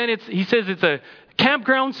 But then he says it's a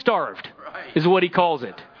campground starved, is what he calls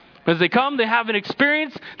it. As they come, they have an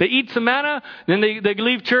experience. They eat some manna, then they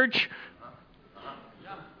leave church.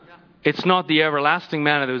 It's not the everlasting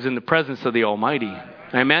manna that was in the presence of the Almighty.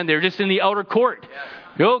 Amen. They're just in the outer court.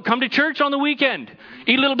 Come to church on the weekend.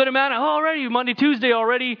 Eat a little bit of manna. Oh, already Monday, Tuesday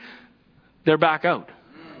already. They're back out.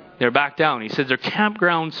 They're back down. He says they're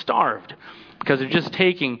campground starved because they're just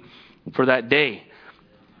taking for that day.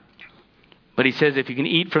 But he says if you can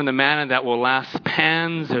eat from the manna that will last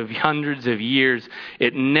spans of hundreds of years,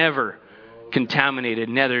 it never contaminated,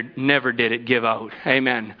 never did it give out.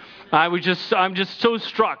 Amen. I'm just so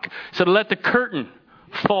struck. So let the curtain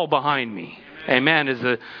fall behind me. Amen. As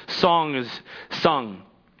the song is sung.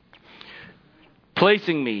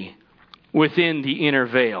 Placing me within the inner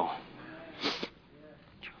veil.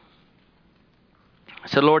 I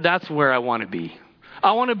said, Lord, that's where I want to be.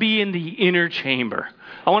 I want to be in the inner chamber.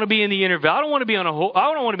 I want to be in the inner veil. I don't want to be I don't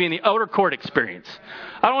want to be in the outer court experience.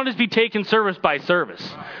 I don't want to just be taken service by service.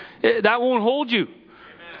 That won't hold you.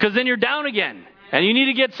 Because then you're down again. And you need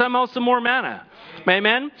to get some more manna.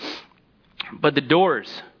 Amen? But the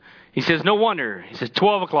doors. He says, no wonder. He says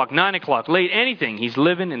 12 o'clock, 9 o'clock, late, anything. He's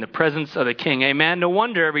living in the presence of the King. Amen? No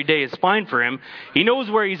wonder every day is fine for him. He knows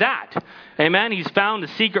where he's at. Amen? He's found the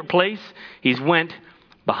secret place. He's went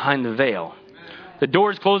behind the veil. The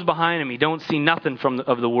doors closed behind him. He don't see nothing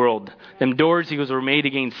of the world. Them doors, he goes, were made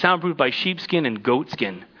again soundproof by sheepskin and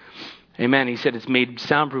goatskin. Amen. He said it's made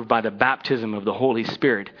soundproof by the baptism of the Holy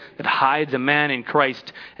Spirit that hides a man in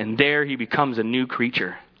Christ, and there he becomes a new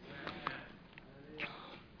creature.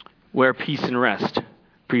 Where peace and rest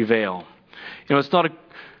prevail. It's not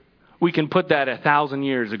we can put that 1,000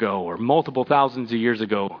 years ago or multiple thousands of years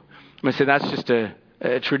ago. I'm going to say that's just a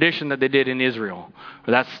tradition that they did in Israel.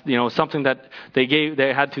 Or that's, something that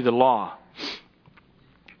they had through the law.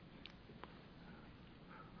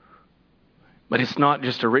 But it's not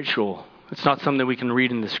just a ritual. It's not something that we can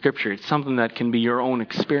read in the scripture. It's something that can be your own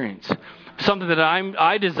experience. Something that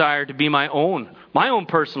I desire to be my own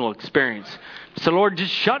personal experience. So Lord,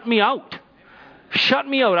 just shut me out. Shut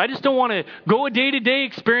me out. I just don't want to go a day-to-day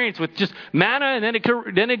experience with just manna and then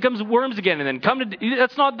it comes worms again and then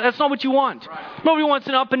that's not what you want. Right. Nobody wants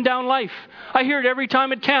an up and down life. I hear it every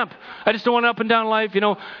time at camp. I just don't want an up and down life.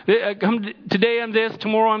 Today I'm this,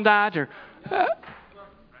 tomorrow I'm that.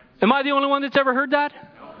 Am I the only one that's ever heard that?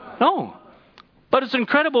 No. But it's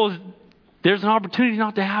incredible. There's an opportunity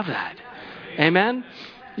not to have that. Amen.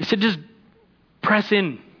 He said, just press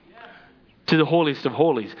in to the holiest of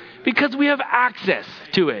holies because we have access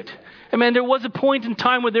to it. Amen. There was a point in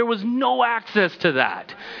time where there was no access to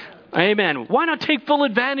that. Amen. Why not take full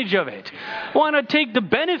advantage of it? Why not take the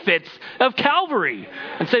benefits of Calvary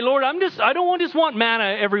and say, Lord, I don't just want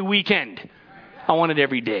manna every weekend. I want it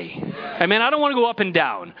every day. Amen. I don't want to go up and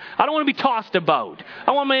down. I don't want to be tossed about.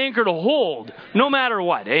 I want my anchor to hold no matter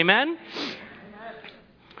what. Amen.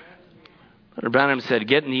 Brother Branham said,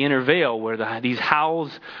 get in the inner veil where these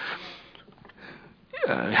howls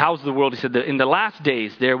of the world. He said that in the last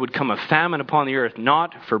days there would come a famine upon the earth,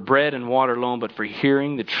 not for bread and water alone, but for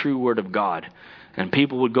hearing the true word of God. And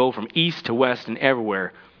people would go from east to west and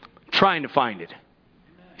everywhere trying to find it.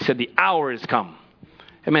 He said the hour has come.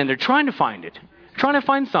 Amen. They're trying to find it. Trying to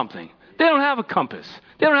find something. They don't have a compass.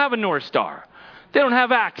 They don't have a North Star. They don't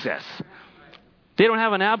have access. They don't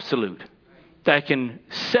have an absolute that can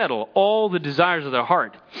settle all the desires of their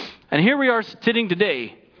heart. And here we are sitting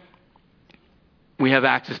today. We have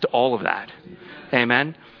access to all of that.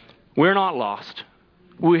 Amen. We're not lost.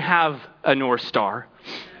 We have a North Star.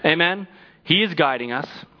 Amen. He is guiding us.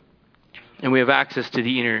 And we have access to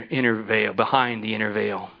the inner veil, behind the inner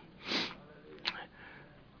veil.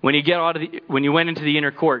 When you went into the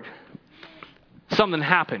inner court, something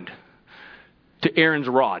happened to Aaron's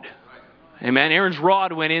rod. Amen. Aaron's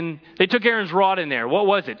rod went in. They took Aaron's rod in there. What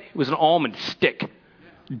was it? It was an almond stick.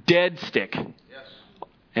 Dead stick.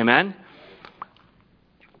 Amen.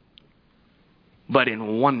 But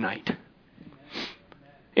in one night,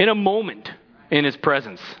 in a moment in his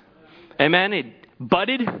presence, amen, it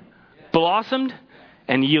budded, blossomed,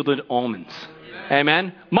 and yielded almonds.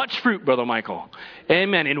 Amen. Much fruit, Brother Michael.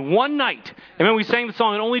 Amen. In one night. Amen. We sang the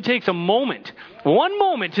song, it only takes a moment. One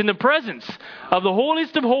moment in the presence of the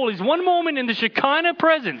holiest of holies. One moment in the Shekinah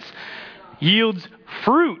presence yields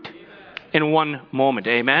fruit in one moment.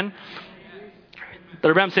 Amen.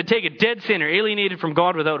 The Ram said, take a dead sinner, alienated from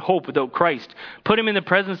God, without hope, without Christ. Put him in the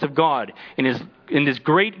presence of God in this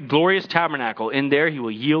great, glorious tabernacle. In there he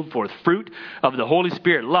will yield forth fruit of the Holy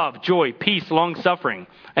Spirit, love, joy, peace, long-suffering.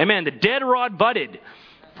 Amen. The dead rod budded.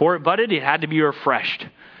 Before it budded, it had to be refreshed.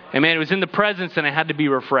 Amen. It was in the presence and it had to be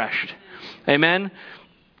refreshed. Amen.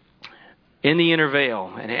 In the inner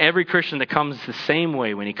veil. And every Christian that comes the same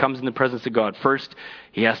way when he comes in the presence of God, first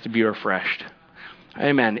he has to be refreshed.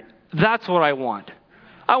 Amen. That's what I want.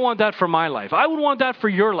 I want that for my life. I would want that for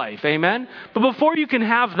your life. Amen. But before you can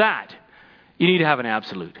have that, you need to have an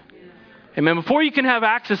absolute. Amen. Before you can have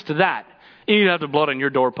access to that, you need to have the blood on your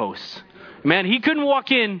doorposts. Amen. He couldn't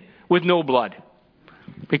walk in with no blood.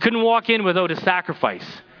 He couldn't walk in without a sacrifice.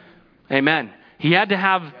 Amen. He had to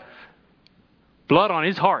have blood on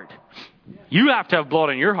his heart. You have to have blood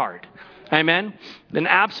on your heart. Amen. An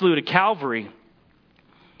absolute at Calvary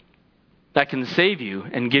that can save you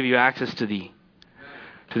and give you access to the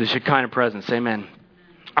Shekinah presence. Amen.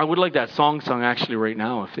 I would like that song sung actually right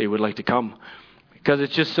now if they would like to come, because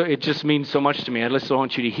it just means so much to me. I just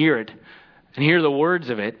want you to hear it and hear the words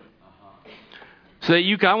of it, so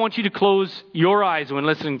that I want you to close your eyes when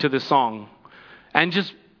listening to this song and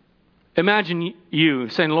just imagine you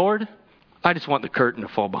saying, Lord, I just want the curtain to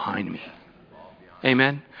fall behind me.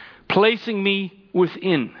 Amen. Placing me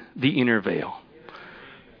within the inner veil.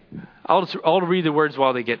 I'll read the words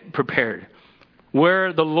while they get prepared.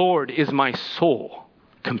 Where the Lord is my sole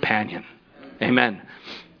companion. Amen.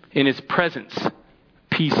 In his presence,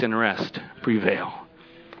 peace and rest prevail.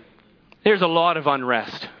 There's a lot of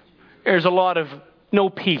unrest. There's a lot of no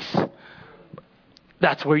peace.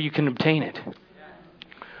 That's where you can obtain it.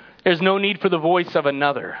 There's no need for the voice of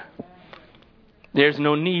another. There's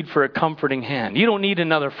no need for a comforting hand. You don't need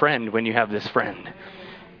another friend when you have this friend.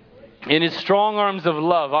 In his strong arms of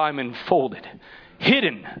love, I'm enfolded,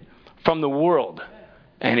 hidden from the world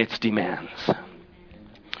and its demands.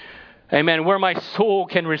 Amen. Where my soul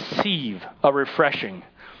can receive a refreshing.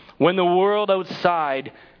 When the world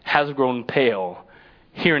outside has grown pale,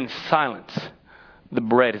 here in silence, the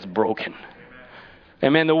bread is broken.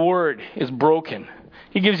 Amen. The word is broken.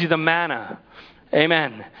 He gives you the manna.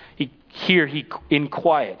 Amen. Here in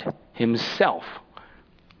quiet himself,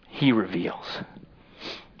 he reveals.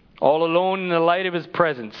 All alone in the light of his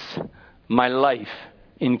presence, my life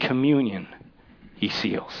in communion he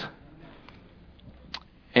seals.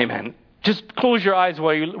 Amen. Just close your eyes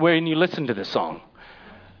when you listen to this song.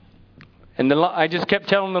 And I just kept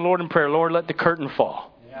telling the Lord in prayer, Lord, let the curtain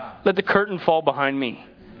fall. Yeah. Let the curtain fall behind me.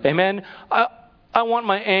 Amen. I want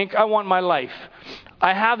I want my life.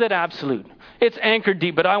 I have that absolute. It's anchored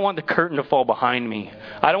deep, but I want the curtain to fall behind me.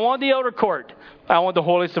 I don't want the outer court. I want the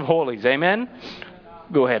holiest of holies. Amen.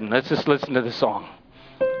 Go ahead and let's just listen to the song.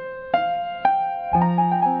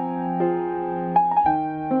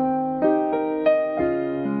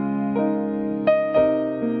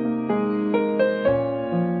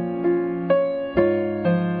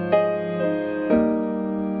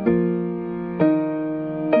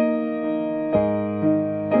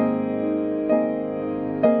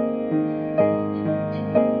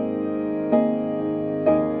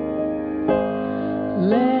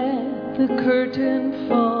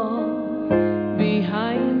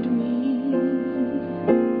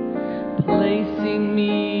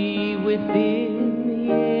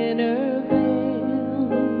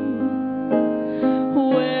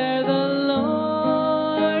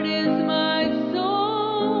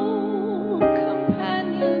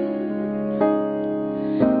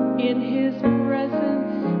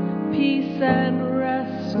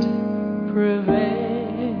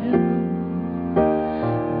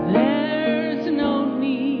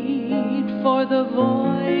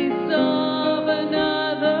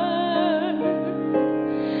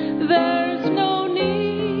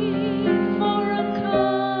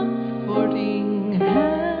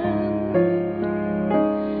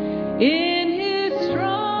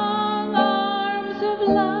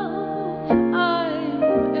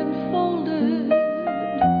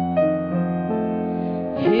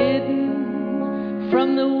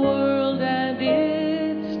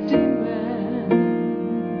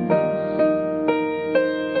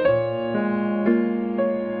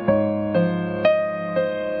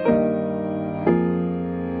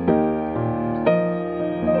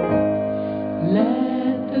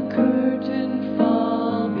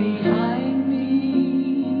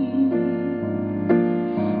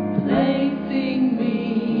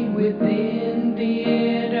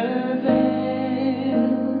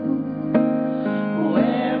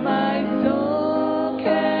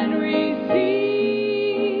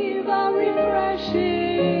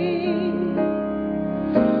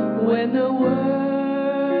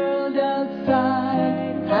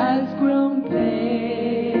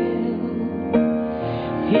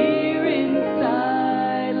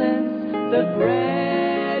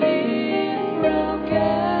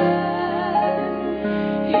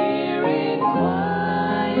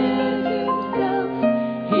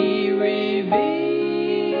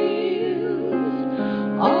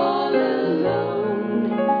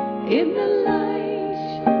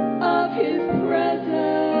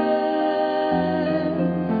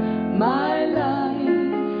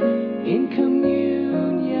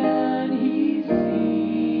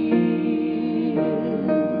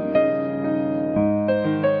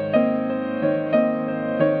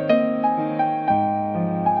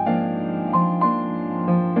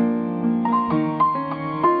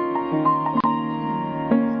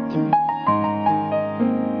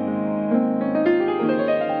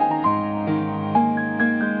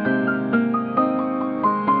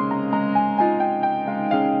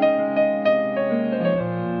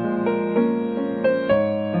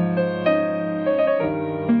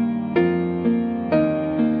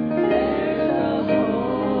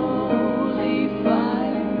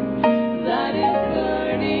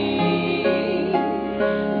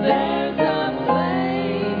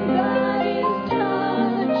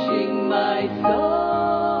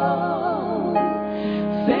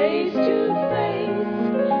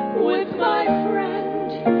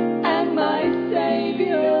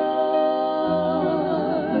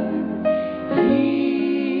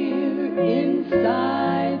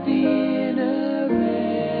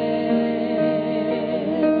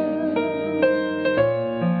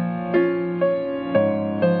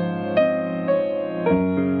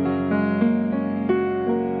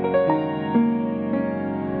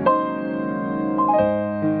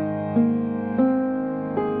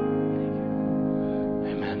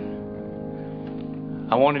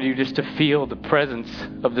 wanted you just to feel the presence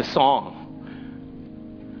of the song.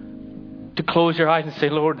 To close your eyes and say,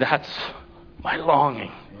 Lord, that's my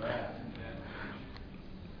longing.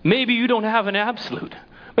 Maybe you don't have an absolute.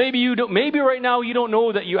 Maybe right now you don't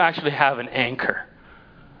know that you actually have an anchor.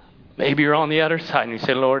 Maybe you're on the other side and you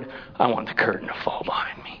say, Lord, I want the curtain to fall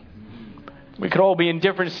behind me. We could all be in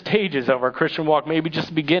different stages of our Christian walk, maybe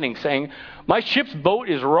just beginning, saying, my ship's boat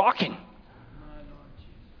is rocking.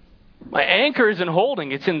 My anchor isn't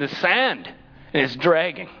holding, it's in the sand and it's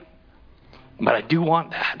dragging. But I do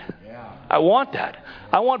want that. I want that.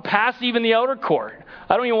 I want past even the outer court.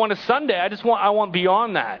 I don't even want a Sunday. I want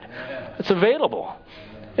beyond that. It's available.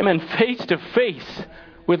 Amen. Face to face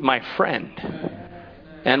with my friend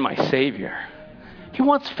and my Savior. He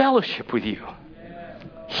wants fellowship with you.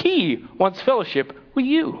 He wants fellowship with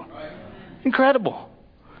you. Incredible.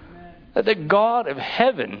 That the God of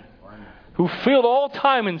heaven, who filled all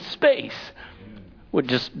time and space, would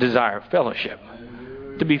just desire fellowship.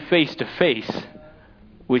 To be face to face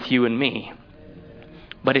with you and me.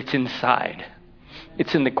 But it's inside.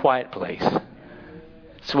 It's in the quiet place.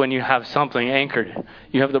 It's when you have something anchored.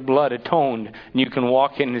 You have the blood atoned. And you can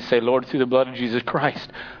walk in and say, Lord, through the blood of Jesus Christ,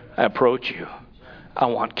 I approach you. I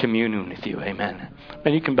want communion with you. Amen.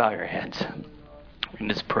 And you can bow your heads. We can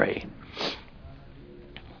just pray.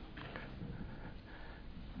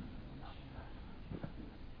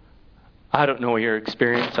 I don't know your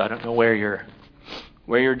experience. I don't know where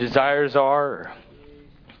your desires are. Or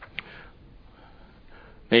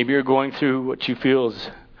maybe you're going through what you feel is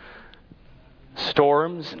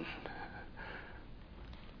storms, and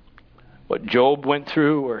what Job went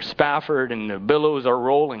through, or Spafford, and the billows are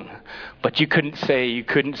rolling. But you couldn't say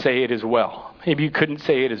it as well. Maybe you couldn't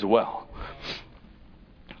say it as well.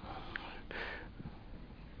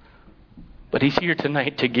 But He's here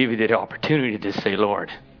tonight to give you the opportunity to say, Lord,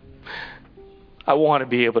 I want to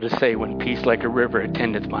be able to say, when peace like a river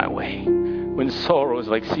attendeth my way, when sorrows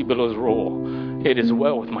like sea billows roll, it is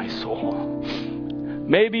well with my soul.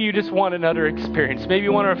 Maybe you just want another experience. Maybe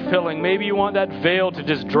you want a filling. Maybe you want that veil to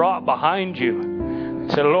just drop behind you.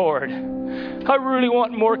 Say, Lord, I really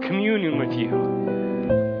want more communion with you.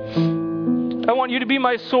 I want you to be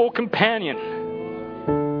my soul companion.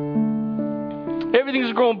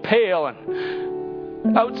 Everything's grown pale,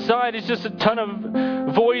 and outside is just a ton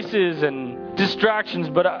of voices and distractions,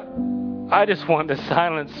 but I just want the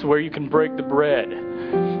silence where you can break the bread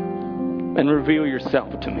and reveal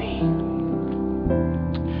yourself to me.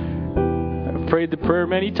 I've prayed the prayer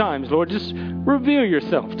many times. Lord, just reveal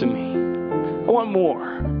yourself to me. I want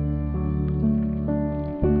more.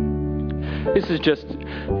 This is just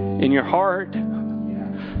in your heart.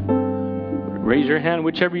 Raise your hand,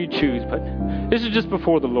 whichever you choose, but this is just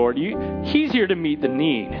before the Lord. He's here to meet the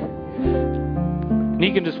need. And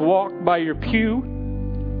He can just walk by your pew,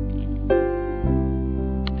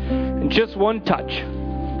 and just one touch,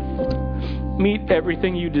 meet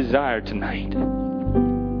everything you desire tonight.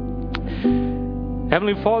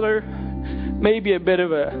 Heavenly Father, maybe a bit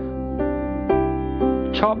of a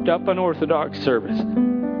chopped up unorthodox service.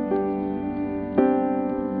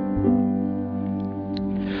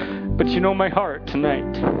 But you know my heart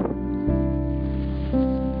tonight.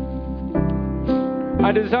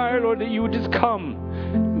 I desire, Lord, that you would just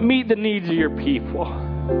come, meet the needs of your people.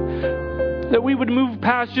 That we would move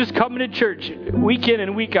past just coming to church week in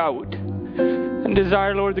and week out. And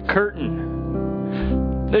desire, Lord, the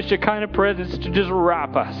curtain, the Shekinah presence to just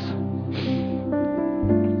wrap us.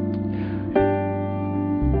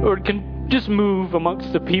 Lord, can just move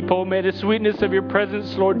amongst the people. May the sweetness of your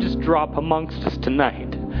presence, Lord, just drop amongst us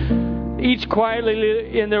tonight. Each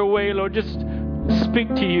quietly in their way, Lord, just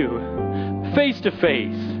speak to you face to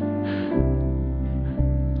face.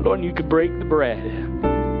 Lord, you could break the bread.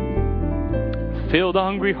 Fill the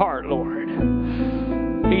hungry heart, Lord.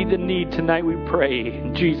 Meet the need tonight, we pray,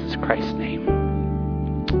 in Jesus Christ's name.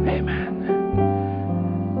 Amen.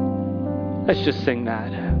 Let's just sing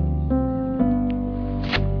that.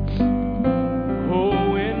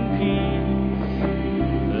 Oh, in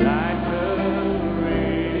peace, like a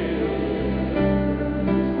river,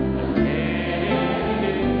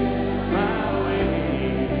 attended my way.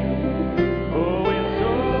 Oh, in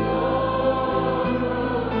sorrow,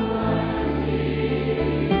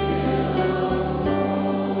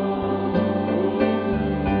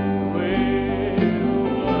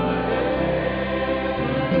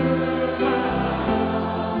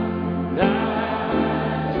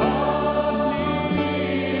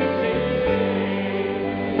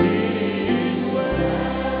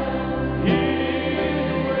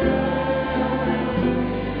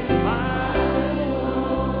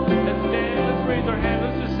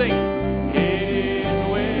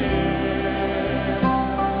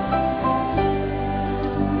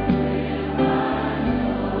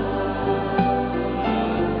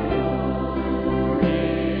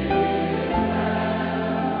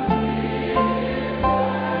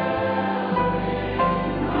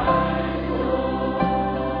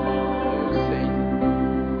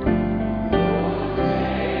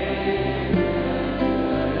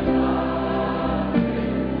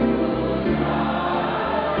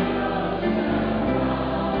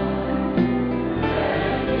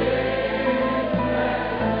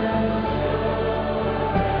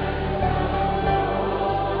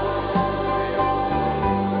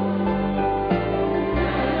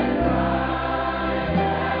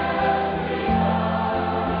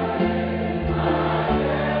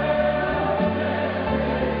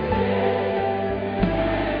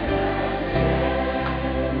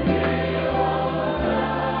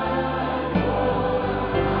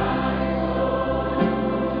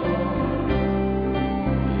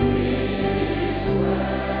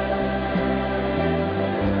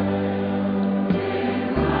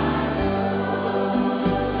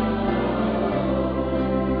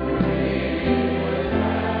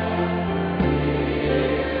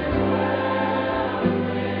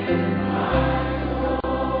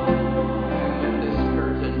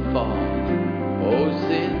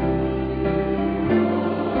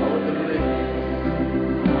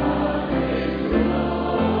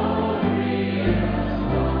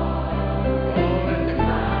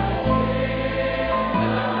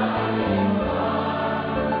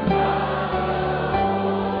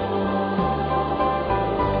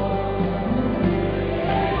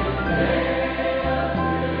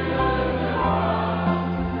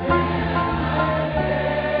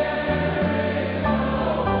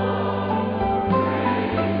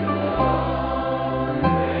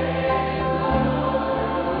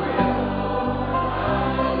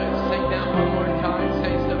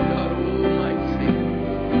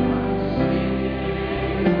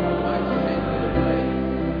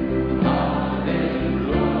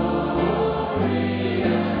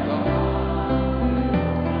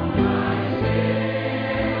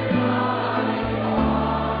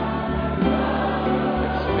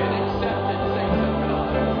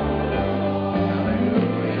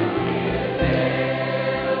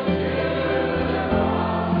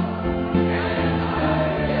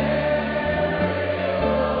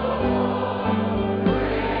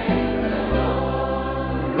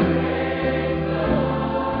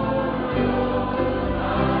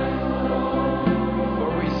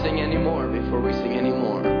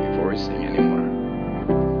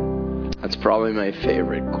 That's probably my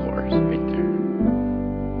favorite chorus right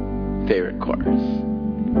there. Favorite chorus.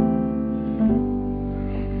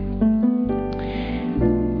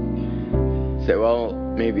 Say, well,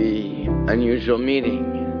 maybe unusual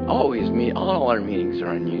meeting. All our meetings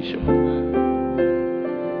are unusual.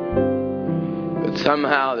 But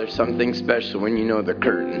somehow there's something special when you know the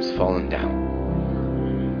curtain's fallen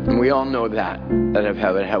down. And we all know that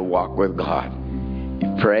have walked with God.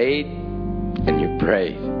 You prayed and you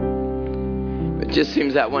prayed. It just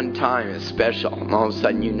seems that one time is special. And all of a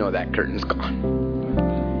sudden you know that curtain's gone.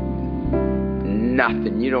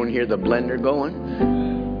 Nothing. You don't hear the blender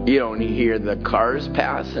going. You don't hear the cars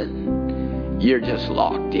passing. You're just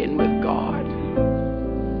locked in with God.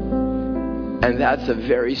 And that's a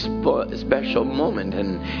very special moment.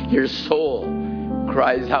 And your soul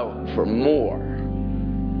cries out for more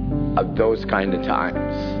of those kind of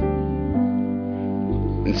times.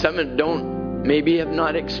 And some maybe have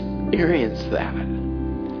not experienced that.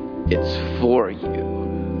 It's for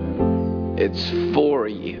you. It's for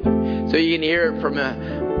you. So you can hear it from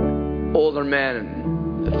an older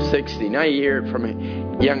man of 60. Now you hear it from a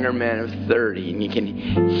younger man of 30, and you can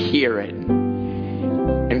hear it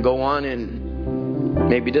and go on, and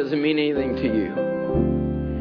maybe it doesn't mean anything to you.